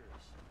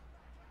 Rodgers.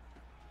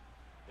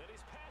 And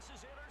his pass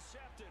is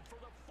intercepted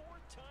for the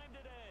 4th time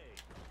today.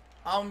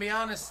 I'll be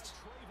honest.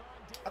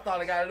 I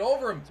thought I got it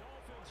over him.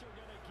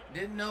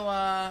 Didn't know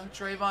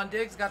Trayvon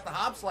Diggs got the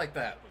hops like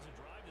that. It was a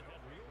drive that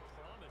had real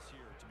promise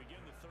here to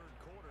begin the 3rd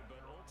quarter, but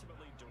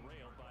ultimately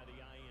derailed by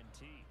the INT.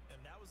 And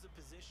that was the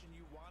position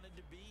you wanted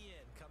to be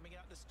in. Coming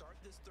out to start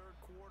this 3rd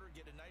quarter,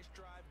 get a nice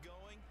drive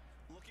going,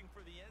 looking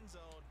for the end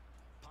zone.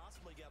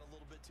 Possibly got a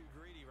little bit too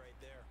greedy right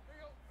there.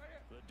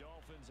 The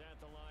Dolphins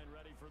at the line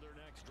ready for their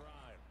next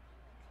drive.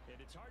 And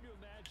it's hard to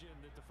imagine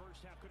that the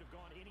first half could have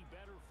gone any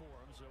better for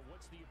them. So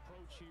what's the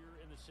approach here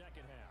in the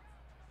second half?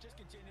 Just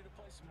continue to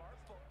play smart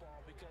football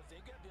because they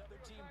got the other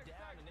team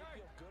down and they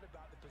feel good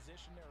about the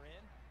position they're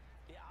in.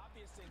 The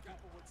obvious thing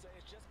people would say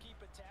is just keep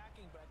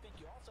attacking, but I think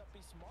you also have to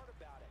be smart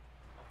about it.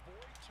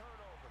 Avoid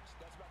turnovers.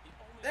 That's about the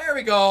only... There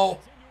we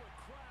go. Into a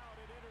crowd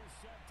and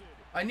intercepted.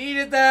 I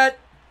needed that.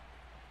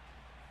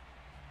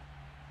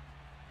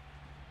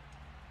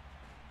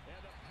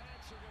 And the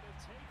Pats are going to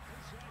take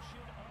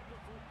possession of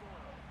the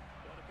football.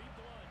 Now, to be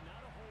blunt,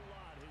 not a whole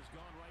lot has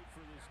gone right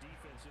for this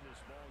defense in this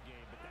ball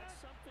game, but that's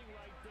something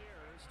right there.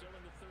 Still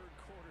in the 3rd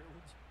quarter.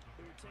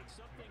 It would take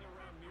something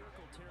around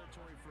miracle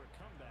territory for a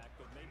comeback,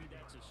 but maybe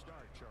that's a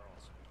start,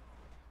 Charles.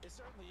 It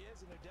certainly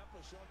is, and they're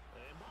definitely showing...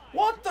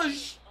 What the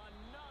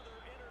Another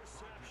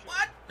interception.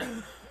 What?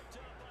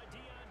 Picked up by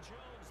Deion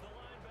Jones, the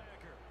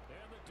linebacker.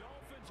 And the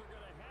Dolphins are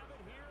going to have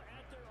it here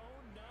at their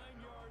own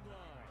 9-yard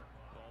line.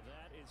 Well,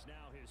 that is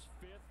now his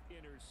 5th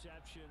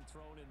interception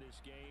thrown in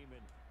this game.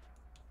 And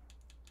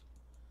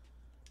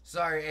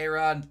Sorry,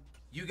 A-Rod.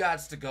 You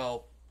gots to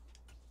go.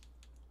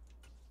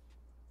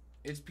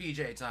 It's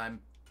PJ time.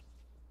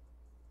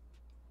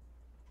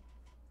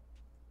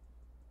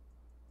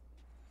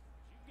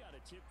 you've got to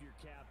tip your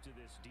cap to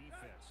this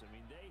defense. I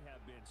mean, they have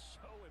been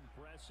so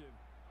impressive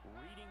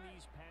reading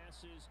these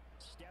passes,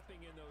 stepping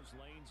in those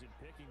lanes, and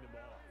picking them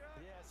off.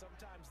 Yeah,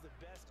 sometimes the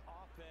best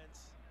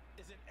offense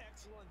is an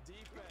excellent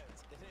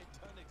defense, and they've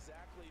done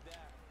exactly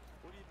that.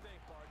 What do you think,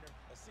 partner?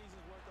 A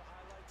season's worth of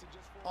highlights in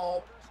just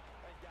 4 quarters?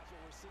 I think that's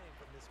what we're seeing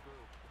from this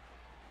group.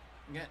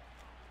 Yeah.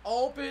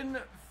 Open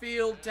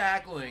field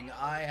tackling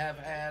I have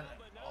had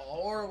a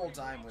horrible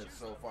time with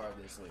so far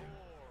this league.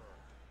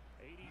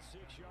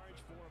 86 yards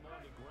for him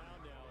on the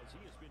ground now as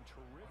he has been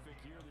terrific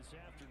here this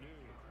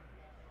afternoon.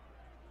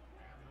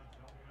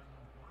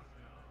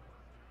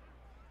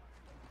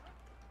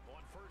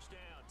 On first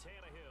down,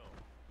 Tannehill.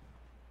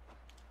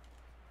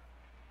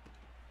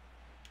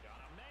 Got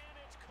a man,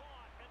 it's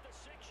caught at the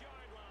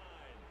 6-yard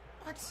line.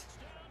 What?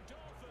 Touchdown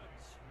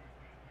Dolphins.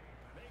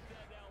 Make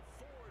that now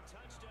 4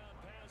 touchdown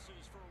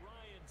passes for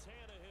Ryan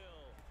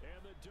Tannehill. And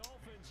the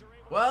Dolphins are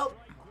able to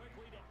strike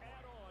quickly to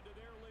add on to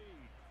their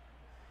lead.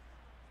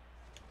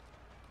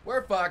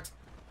 We're fucked.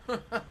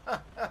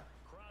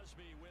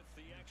 Crosby with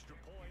the extra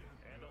point,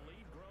 and the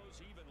lead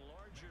grows even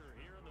larger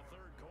here in the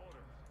 3rd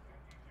quarter.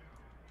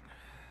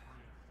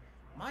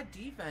 My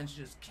defense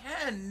just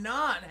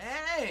cannot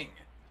hang.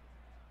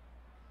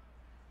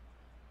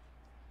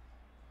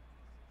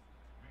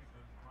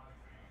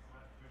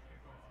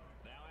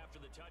 Now after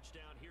the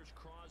touchdown, here's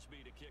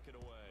Crosby to kick it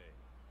away.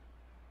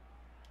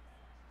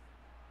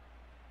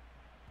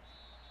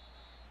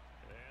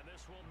 And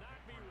this will not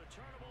be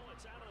returnable.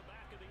 It's out of the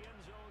back of the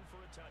end zone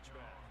for a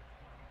touchback.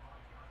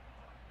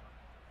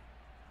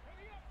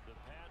 The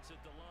Pats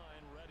at the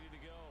line, ready to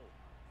go.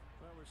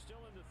 Well, we're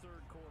still in the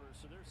 3rd quarter,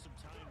 so there's some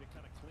time to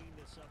kind of clean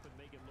this up and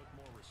make it look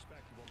more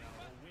respectable. Now,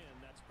 a win,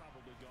 that's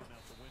probably gone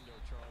out the window,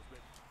 Charles.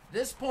 But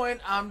This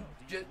point, I'm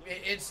just,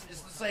 it's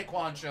the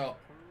Saquon show.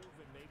 improve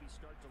and maybe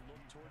start to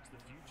look towards the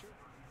future.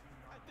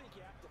 I think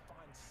you have to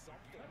find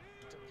something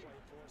to play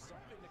for,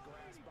 something to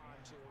grasp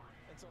onto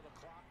until the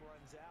clock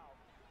runs out.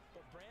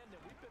 But Brandon,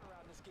 we've been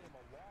around this game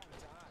a long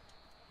time.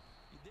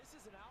 This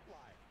is an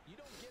outlier. You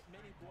don't get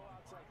many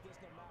blowouts like this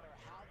no matter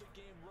how the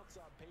game looks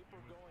on paper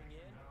going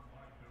in.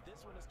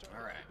 This one has turned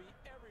out to be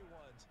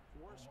everyone's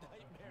worst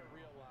nightmare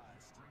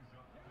realized.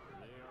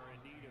 They are in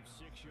need of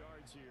 6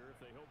 yards here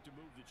if they hope to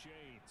move the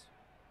chains.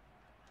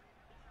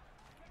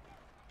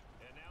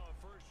 And now a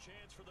first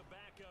chance for the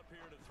backup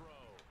here to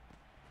throw.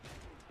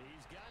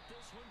 He's got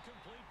this one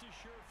complete to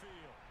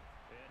Sherfield.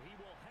 And he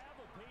will have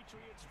a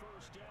Patriots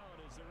first down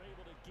as they're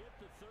able to get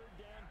the 3rd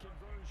down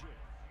conversion.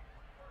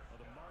 Well,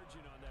 the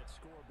margin on that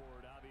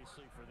scoreboard,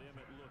 obviously, for them,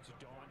 it looks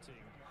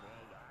daunting.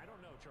 Well, I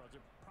don't know, Charles.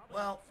 They're probably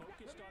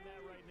focused on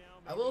that right now.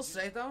 I will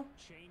say, though,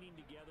 chaining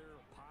together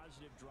a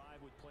positive drive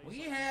with plays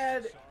we like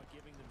had,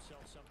 giving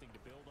themselves something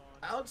to build on.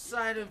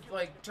 outside of,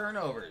 like,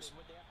 turnovers,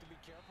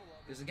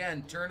 because,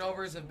 again,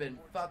 turnovers have been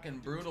fucking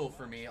brutal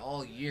for me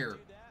all year.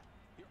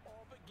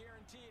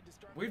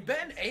 We've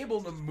been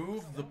able to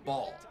move the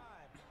ball.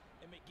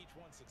 And make each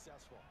one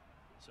successful.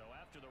 So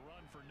after the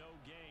run for no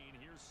gain,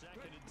 here's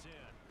 2nd and 10.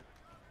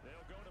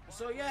 They'll go to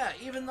So yeah,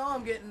 even though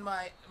I'm getting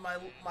my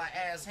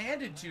ass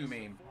handed to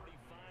me, 45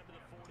 to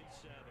the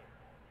 47.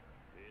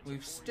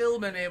 we've still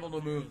been able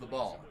to move the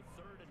ball.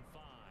 3rd and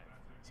 5.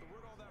 So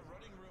where'd all that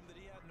running room that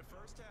he had in the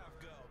first half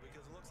go?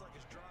 Because it looks like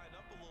it's drying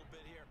up a little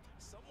bit here.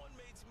 Someone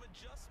made some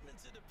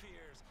adjustments, it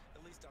appears,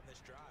 at least on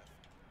this drive.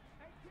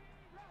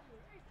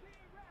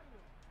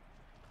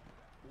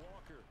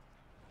 Walker.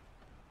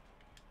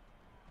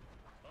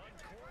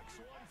 Uncorks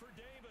one for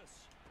Davis.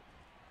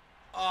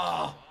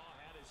 Oh,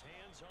 Had his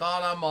hands on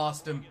thought I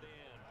lost him. it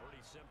in.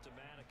 Pretty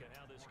symptomatic of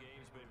how this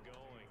game's been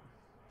going.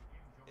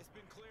 It's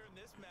been clear in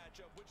this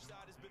matchup which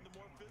side has been the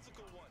more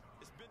physical one.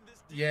 It's been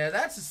this Yeah,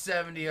 that's a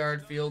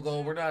 70-yard field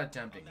goal. We're not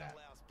attempting on that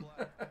that. last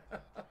play.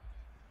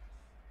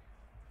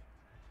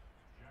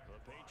 The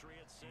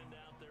Patriots send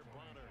out their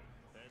punter.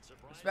 And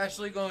surprisingly,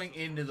 Especially going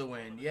into the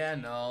wind. Yeah,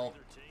 no.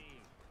 their team.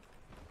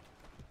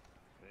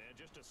 And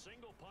just a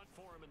single punt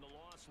for him in the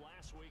loss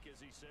last week as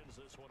he sends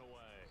this one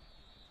away.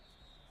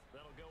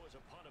 That'll go as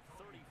a punt of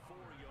 34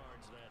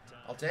 yards that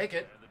time. I'll take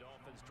it. And the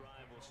Dolphins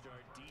drive will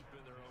start deep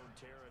in their own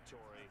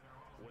territory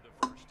with a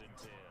 1st and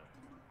 10.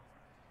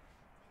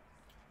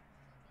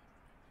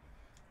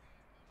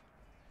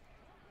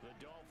 The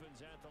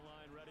Dolphins at the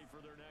line ready for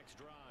their next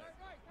drive.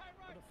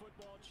 With the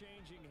football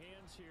changing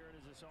hands here, and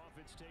as this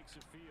offense takes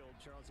the field,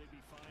 Charles, they'd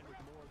be fine with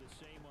more of the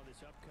same on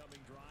this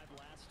upcoming drive.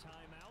 Last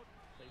time out,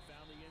 they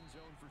found the end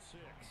zone for 6.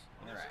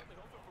 All right. Certainly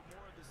hoping for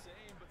more of the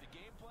same, but the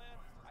game plan,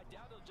 I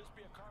doubt it'll just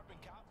be a carbon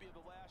copy of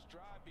the last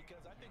drive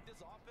because I think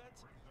this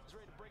offense is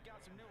ready to break out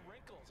some new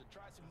wrinkles and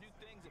try some new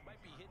things that might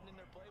be hidden in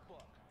their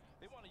playbook.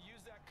 They want to use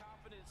that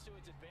confidence to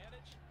its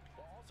advantage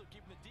while also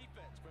keeping the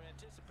defense from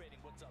anticipating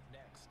what's up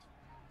next.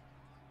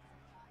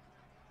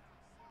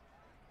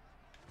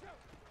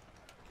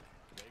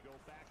 They go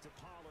back to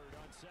Pollard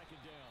on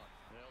 2nd down.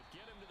 They'll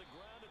get him to the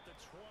ground at the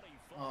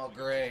 25. Oh,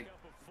 great. Pick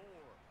up a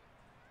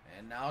 4.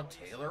 And now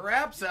Taylor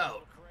Rapp's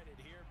out. Credit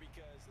here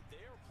because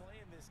they are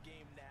playing this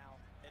game now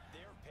at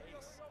their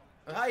pace.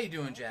 How you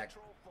doing, Jack?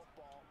 Control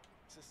football,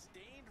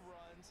 sustained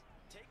runs,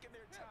 taking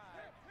their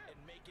time and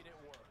making it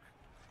work.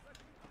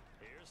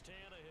 Here's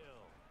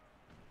Tannehill.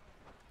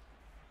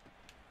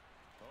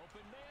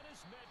 Open man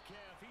is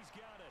Metcalf. He's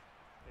got it.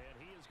 And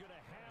he is going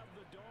to have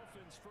the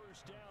Dolphins'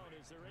 1st down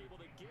as they're able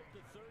to get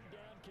the 3rd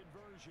down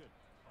conversion.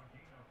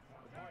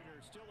 The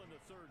Pirates still in the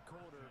 3rd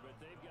quarter, but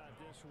they've got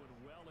this one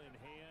well in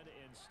hand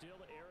and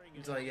still airing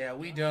it. He's like, yeah,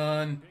 we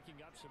done.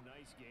 Picking up some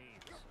nice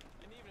gains.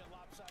 And even in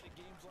lopsided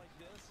games like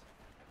this,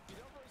 you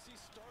don't really see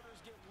starters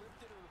get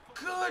lifted or the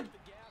foot Good. off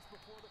the gas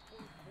before the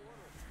 4th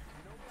quarter.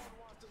 No one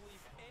wants to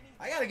leave any.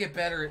 I gotta get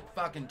better at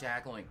fucking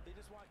tackling. They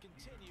just want to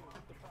continue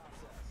the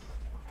process.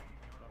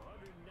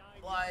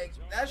 Like,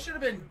 that should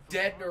have been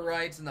dead to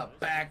rights in the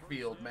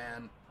backfield,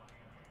 man.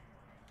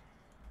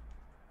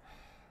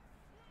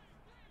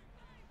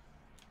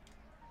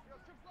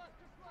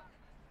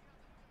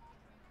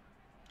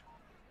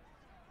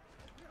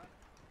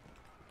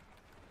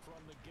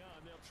 From the gun,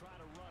 they'll try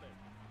to run it.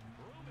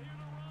 Room here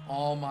to run.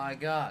 Oh my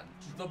god.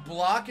 The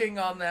blocking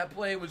on that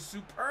play was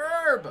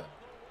superb.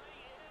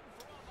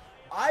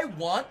 I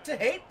want to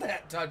hate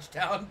that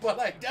touchdown, but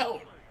I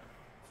don't.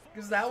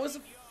 Because that was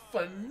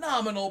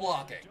phenomenal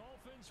blocking.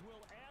 Dolphins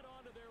will add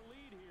on to their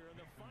lead here in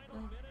the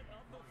final minute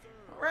of the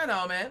 3rd. Right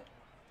now, man.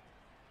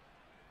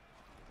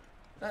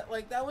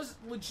 That was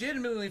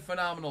legitimately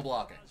phenomenal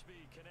blocking.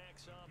 Crosby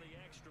connects on the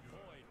extra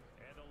point,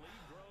 and the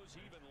lead grows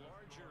even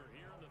larger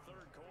here in the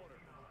 3rd quarter.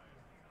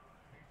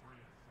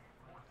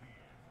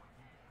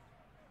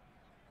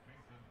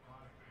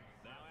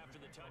 Now after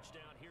the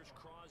touchdown, here's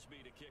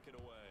Crosby to kick it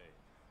away.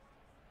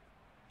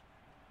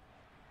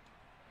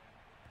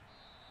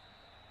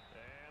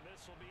 And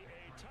this will be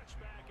a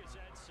touchback as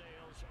that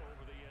sails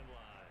over the end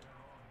line.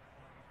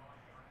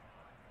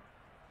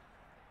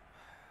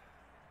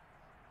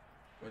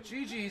 But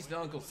GG's to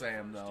Uncle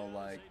Sam, though.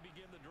 Like, They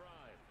begin the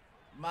drive.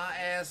 my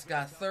ass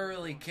got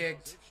thoroughly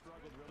kicked. They've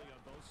struggled really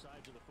on both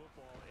sides of the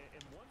football.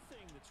 And one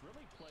thing that's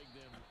really plagued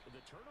them,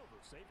 the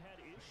turnovers. They've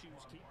had issues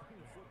keeping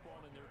the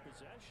football in their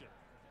possession.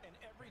 And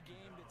every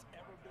game that's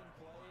ever been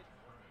played,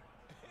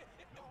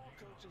 all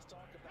coaches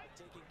talk about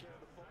taking care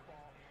of the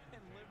football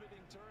and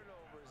limiting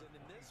turnovers. And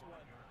in this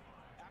one,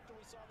 after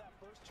we saw that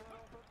first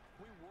turnover,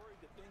 we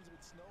worried that things would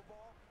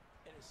snowball,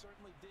 and it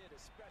certainly did,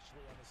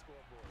 especially on the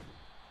scoreboard.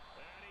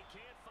 And he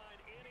can't find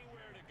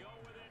anywhere to go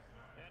with it,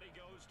 and he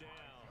goes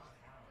down.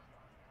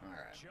 All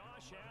right.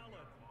 Josh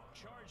Allen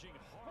charging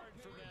hard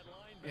from that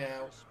linebacker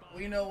Yeah, spot.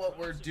 we know what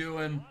we're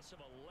doing. Loss of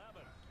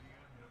 11.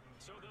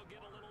 So they'll get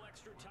a little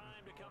extra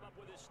time to come up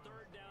with his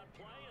 3rd down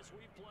play as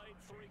we played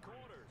 3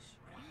 quarters.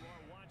 You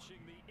are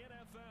watching the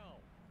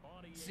NFL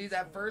on EA See,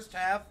 that first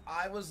half,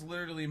 I was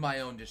literally my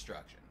own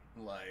destruction.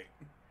 Like,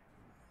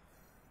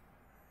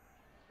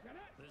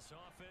 This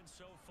offense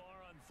so far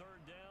on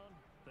 3rd down,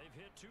 they've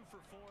hit 2 for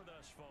 4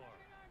 thus far.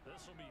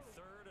 This will be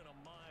 3rd and a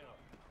mile.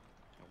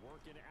 And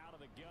working out of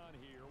the gun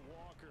here,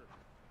 Walker.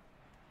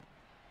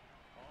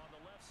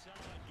 left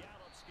side.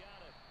 Gallup's got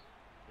it.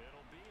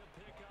 It'll be a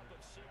pickup of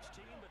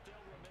 16, but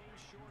they'll remain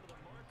short of the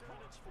marker,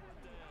 and it's 4th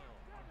down.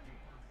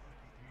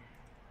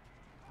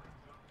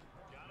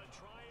 Gotta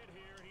try it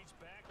here. He's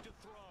back to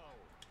throw.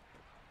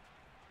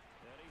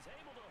 And he's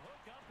able to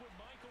hook up with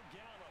Michael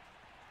Gallup.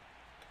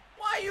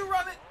 Why are you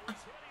running? Oh,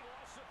 he's hit. He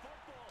lost the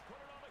football. Put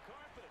it on the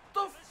carpet.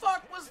 The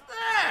fuck was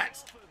that?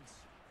 And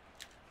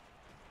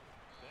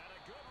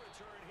a good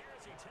return here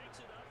as he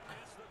takes it up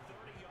past the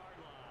 30-yard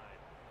line.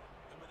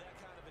 And with that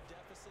kind of a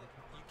deficit,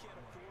 you can't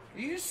afford.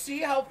 Do you see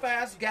how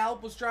fast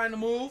Gallup was trying to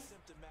move?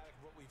 Symptomatic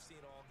of what we've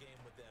seen all game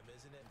with them,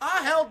 isn't it?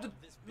 I held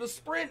the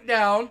sprint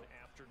down.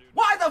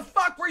 Why the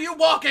fuck were you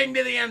walking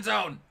to the end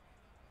zone?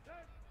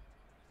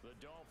 The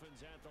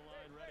Dolphins at the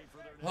line ready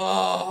for their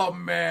Oh,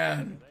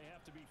 man. They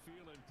have to be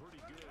feeling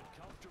pretty good.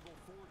 Comfortable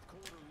 4th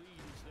quarter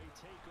lead as they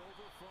take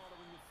over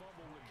following the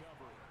fumble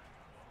recovery.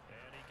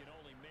 And he can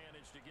only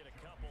manage to get a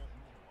couple.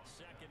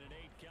 2nd and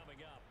 8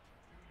 coming up.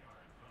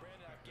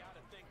 Brandon, I've got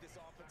to think this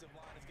offensive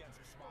line has got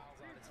some smiles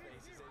on its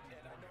faces.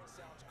 And I know it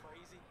sounds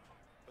crazy,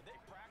 but they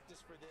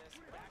practiced for this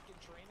back in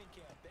training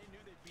camp. They knew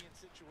they'd be in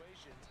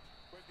situations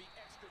where it'd be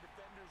extra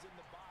defenders in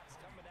the box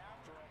coming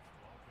after them,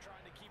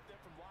 trying to keep them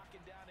from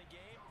locking down a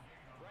game.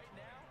 Right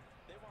now,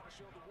 they want to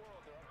show the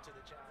world they're up to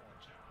the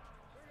challenge.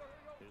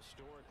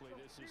 Historically,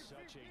 this is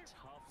such a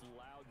tough,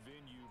 loud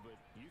venue, but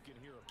you can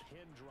hear a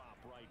pin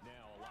drop right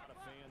now. A lot of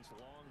fans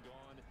long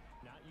gone,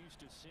 not used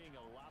to seeing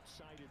a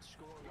lopsided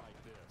score like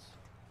this.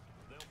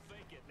 They'll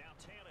fake it. Now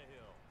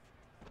Tannehill.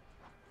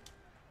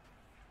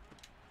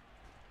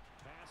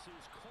 Pass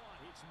is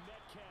caught. It's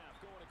Metcalf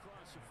going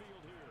across the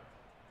field here.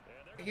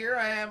 Here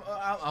I am.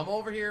 I'm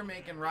over here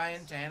making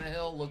Ryan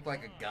Tannehill look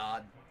like a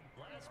god.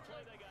 Last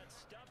play they got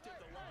stuffed at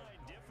the line.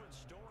 Different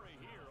story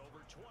here.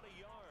 Over 20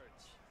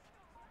 yards.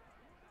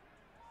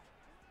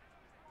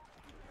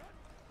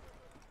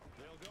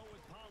 They'll go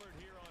with Pollard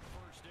here on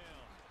 1st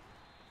down.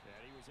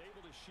 And he was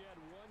able to shed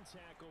 1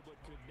 tackle but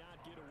could not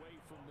get away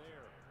from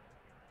there.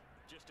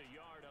 Just a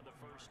yard on the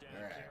 1st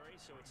down carry,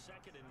 so it's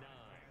 2nd and 9.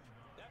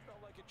 That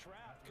felt like a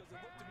trap because it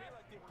looked to me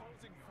like the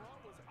opposing front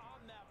was on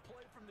that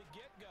play from the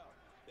get-go.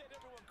 They had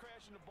everyone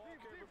crashing the ball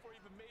carrier before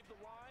he even made the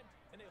line,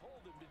 and they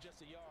hold him to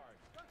just a yard.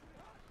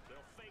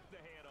 They'll fake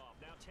the handoff.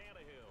 Now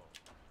Tannehill.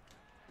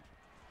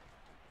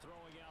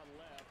 Throwing out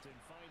left and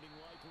finding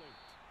Likely.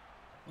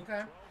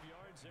 Okay. 12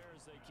 yards there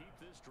as they keep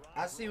this drive.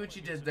 I see what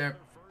you did there.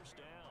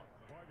 1st down.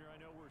 Partner, I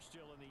know we're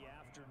still in the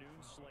afternoon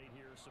slate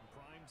here. Some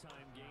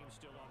primetime games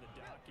still on the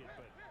docket,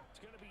 but it's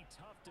going to be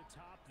tough to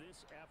top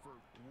this effort.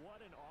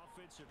 What an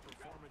offensive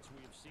performance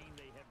we have seen.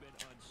 They have been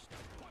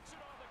unstoppable. Puts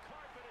it on the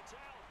carpet. It's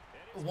out.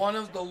 One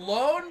of the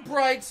lone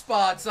bright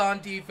spots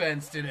on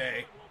defense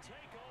today. Will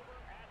take over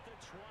at the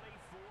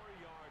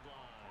 24-yard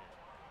line.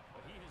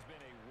 But he has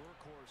been a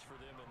workhorse for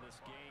them in this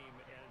game,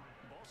 and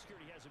ball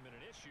security hasn't been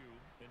an issue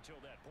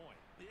until that point.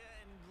 Yeah,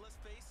 and let's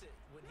face it,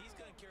 when he's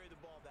going to carry the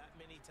ball that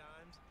many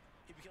times,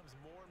 he becomes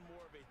more and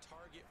more of a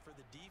target for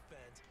the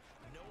defense,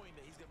 knowing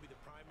that he's going to be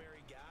the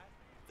primary guy.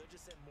 They'll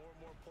just send more and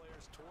more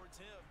players towards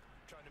him,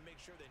 trying to make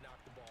sure they knock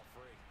the ball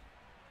free.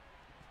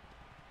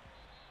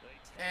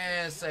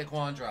 And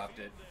Saquon dropped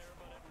it.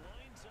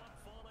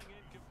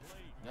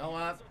 You know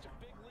what? Such a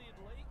big lead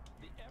late,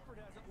 the effort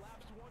hasn't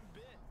lapsed one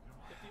bit.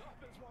 If the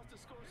offense wants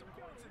to score some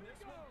points in this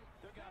one,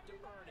 they're going to have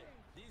to earn it.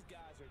 These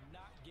guys are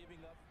not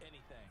giving up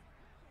anything.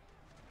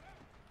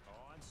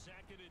 On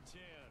 2nd and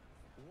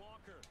 10,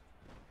 Walker.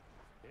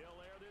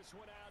 He'll air this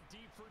one out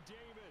deep for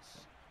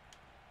Davis.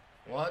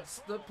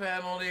 What's the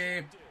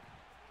penalty?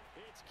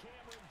 It's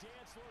Cameron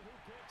Dantzler who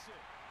picks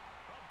it.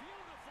 A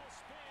beautiful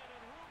span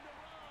and room to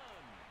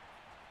run.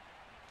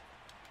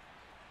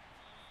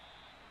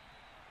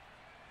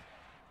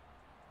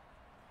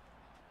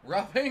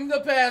 Roughing the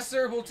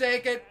passer will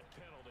take it.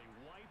 Penalty,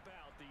 wipe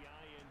out the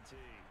INT.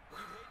 When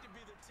you hate to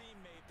be the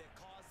teammate that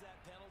caused that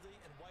penalty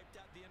and wiped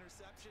out the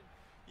interception,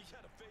 you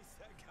got to face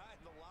that guy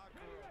in the locker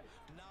room.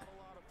 Not a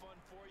lot of fun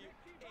for you,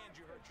 and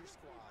you hurt your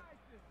squad.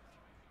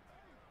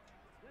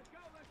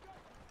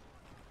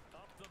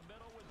 Up the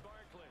middle with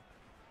Barkley.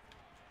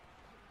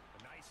 A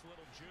nice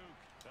little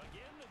juke.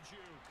 Again the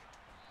juke.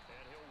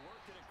 And he'll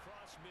work it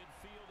across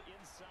midfield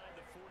inside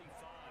the 45.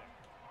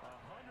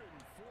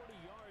 140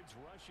 yards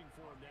rushing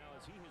for him now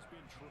as he has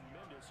been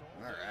tremendous all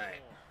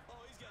right.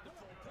 Oh, he's got the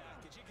full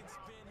package. He can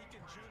spin, he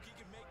can juke, he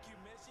can make you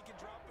miss, he can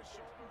drop a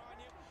shoulder on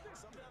you.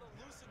 Some of that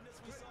elusiveness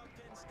we saw at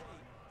Penn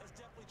State has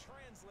definitely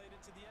translated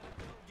to the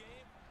NFL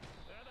game.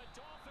 And the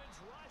Dolphins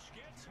rush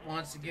gets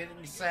Wants to get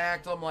him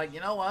sacked. I'm like, you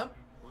know what?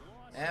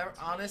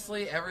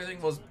 Honestly, everything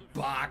was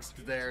boxed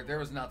there. There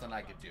was nothing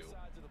I could do.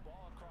 Sides of the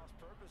ball at cross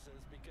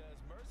purposes because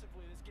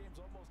mercifully this game's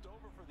almost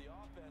over for the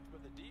offense,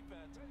 but the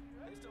defense,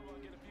 they still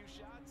want to get a few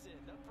shots in.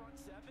 That front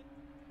seven,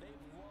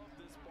 they've loved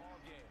this ball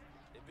game.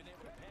 They've been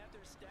able to pad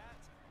their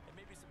stats, and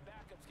maybe some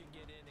backups can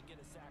get in and get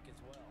a sack as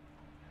well.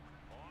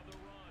 on the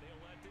run.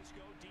 He'll let this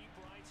go deep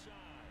right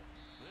side.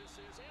 This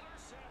is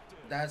intercepted.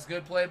 That's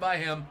good play by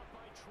him.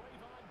 By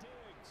Trayvon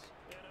Diggs.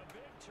 And a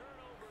big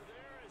turnover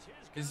there as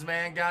his His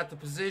man got the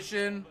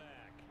position.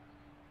 back.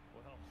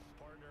 Well,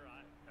 partner,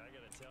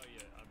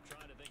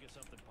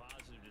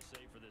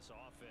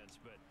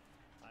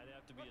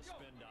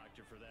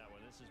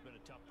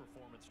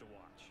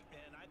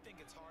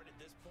 hard at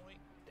this point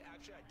to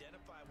actually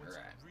identify what's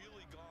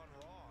really gone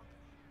wrong.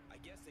 I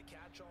guess the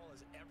catch-all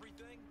is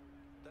everything.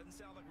 Doesn't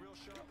sound like real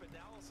sharp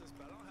analysis,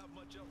 but I don't have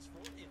much else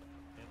for you.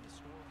 And the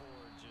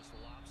scoreboard just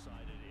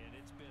lopsided, and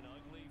it's been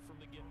ugly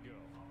from the get-go.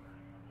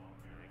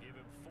 They give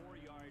him 4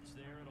 yards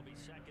there. It'll be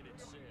 2nd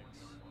and 6.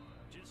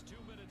 Just 2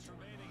 minutes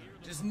remaining here.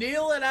 Just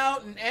kneel it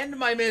out and end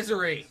my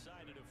misery.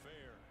 Decided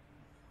affair.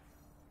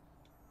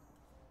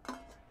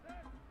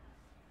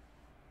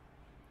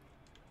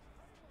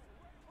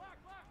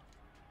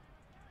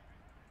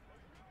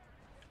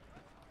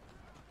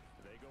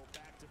 They go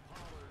back to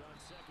Pollard on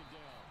 2nd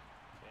down.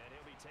 And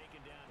he'll be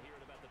taken down here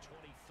at about the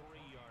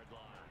 23-yard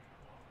line.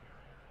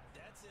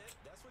 That's it.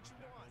 That's what you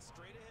want.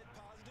 Straight ahead,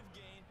 positive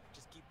gain.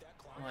 Just keep that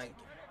clock Like,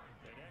 ticking.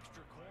 An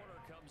extra corner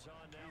comes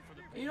on now for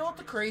the you know what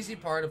the crazy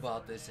part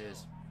about this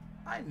is?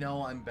 I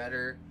know I'm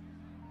better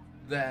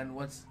than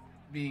what's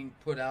being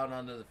put out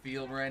onto the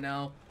field right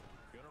now.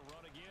 Gonna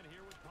run again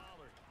here with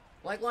Pollard.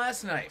 Like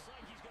last night, Looks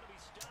like he's gonna be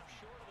stopped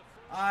short of the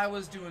first. I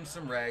was doing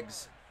some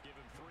regs, Give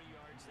him 3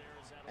 yards there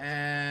as that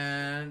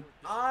and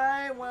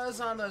I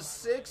was on a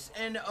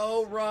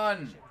 6-0 run.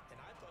 And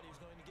I thought he was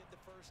going to get the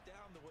first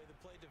down the way the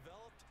play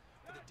developed,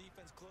 but the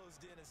defense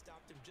closed in and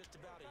stopped him just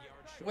about a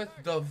yard short.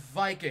 With the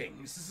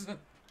Vikings.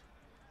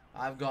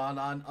 I've gone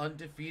on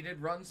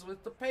undefeated runs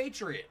with the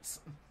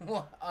Patriots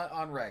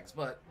on regs,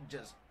 but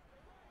just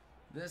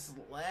this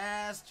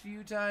last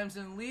few times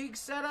in league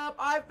setup,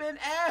 I've been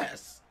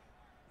ass.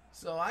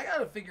 So I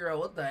gotta figure out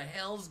what the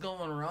hell's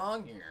going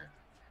wrong here.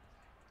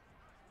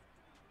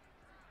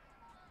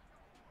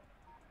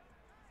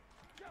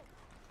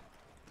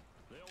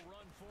 They'll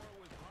run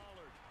forward with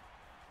Pollard.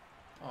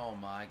 Oh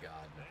my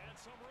God. And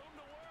some room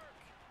to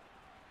work.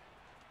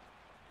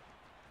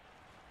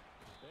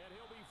 And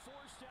he'll be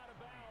forced out of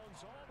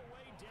bounds all the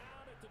way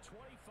down at the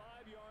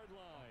 25-yard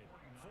line.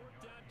 4th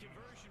down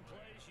conversion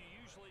plays, you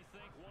usually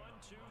think 1,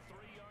 2,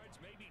 3 yards,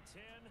 maybe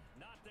 10.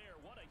 Not there.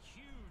 What a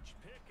huge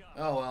pickup.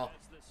 Oh, well.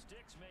 As the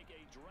Sticks make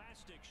a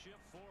drastic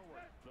shift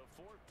forward. The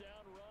 4th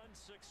down run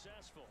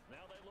successful.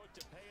 Now they look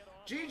to pay it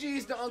off.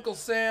 GG's to Uncle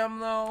Sam,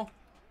 though.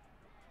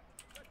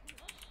 And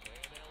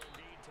they'll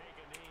indeed take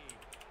a knee.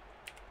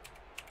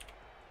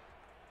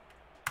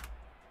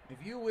 If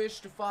you wish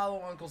to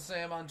follow Uncle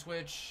Sam on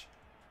Twitch,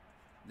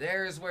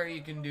 there's where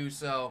you can do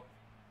so.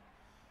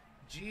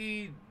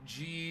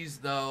 GG's,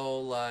 though,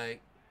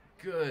 like,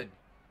 good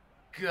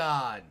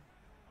God.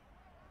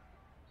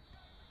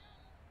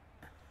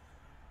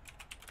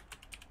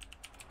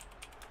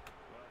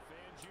 Well,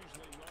 fans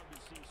usually love to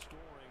see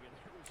scoring, and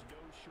there was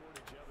no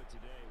shortage of it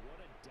today. What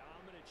a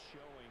dominant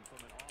showing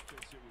from an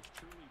offense that was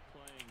truly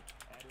playing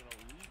at an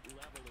elite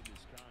level in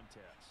this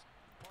contest.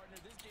 Partner,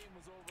 this game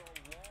was over a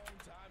long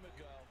time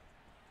ago,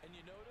 and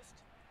you noticed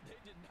they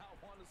did not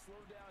want to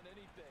slow down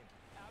anything.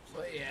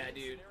 But yeah,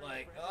 dude,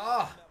 like,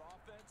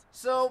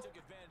 So, So,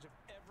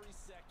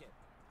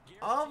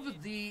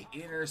 of the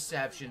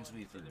interceptions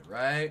we threw,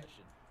 right?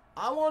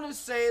 I want to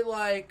say,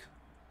 like,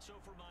 So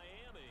for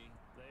Miami,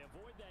 they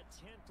avoid that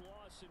 10th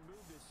loss and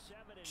move to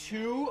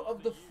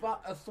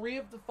 7-9 3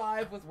 of the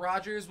 5 with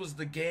Rodgers was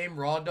the game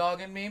raw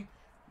dogging me.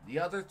 The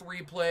other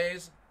 3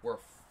 plays were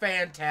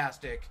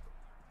fantastic.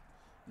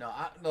 No,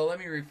 let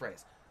me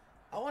rephrase.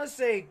 I want to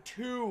say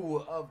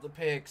 2 of the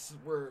picks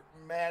were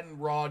Madden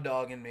raw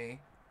dogging me.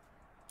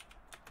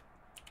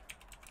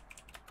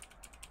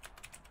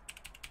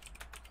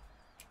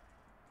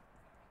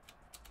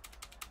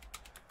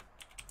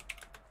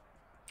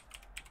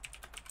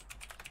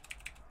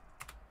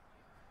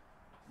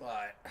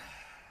 But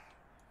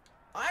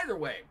either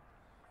way,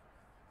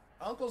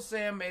 Uncle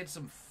Sam made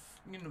some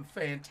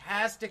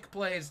fantastic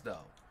plays,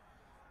 though.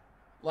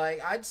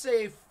 Like, I'd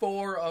say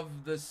 4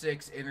 of the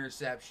 6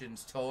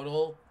 interceptions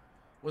total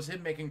was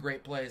him making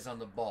great plays on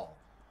the ball.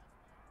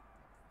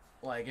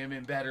 Like, him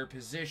in better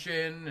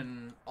position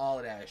and all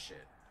of that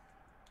shit.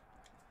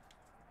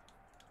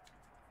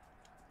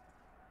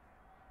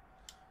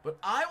 But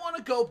I want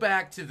to go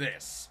back to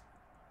this.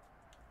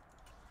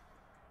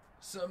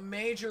 Some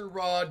major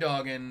raw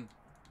dogging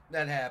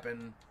that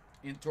happened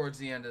towards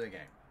the end of the game.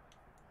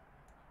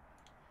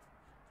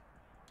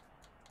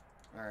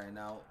 Alright,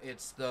 now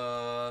it's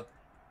the...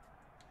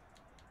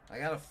 I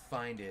gotta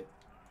find it.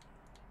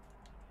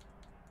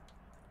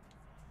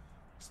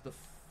 It's the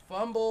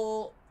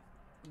fumble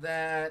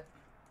that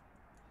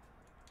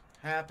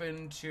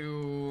happened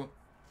to...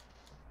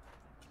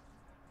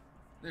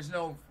 There's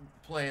no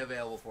play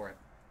available for it.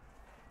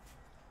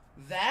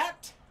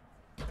 That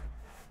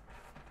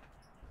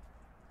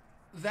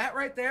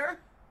right there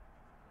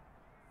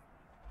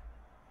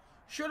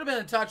should have been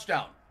a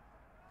touchdown.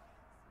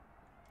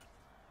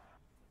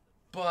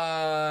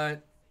 But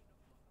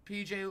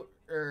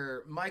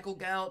Michael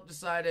Gallup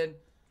decided,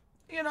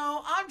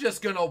 I'm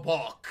just gonna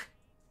walk.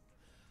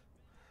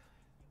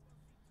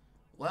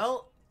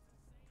 Well,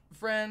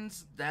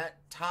 friends, that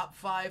top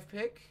 5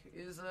 pick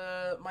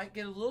might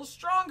get a little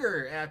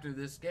stronger after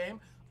this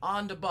game.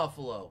 On to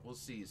Buffalo. We'll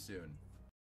see you soon.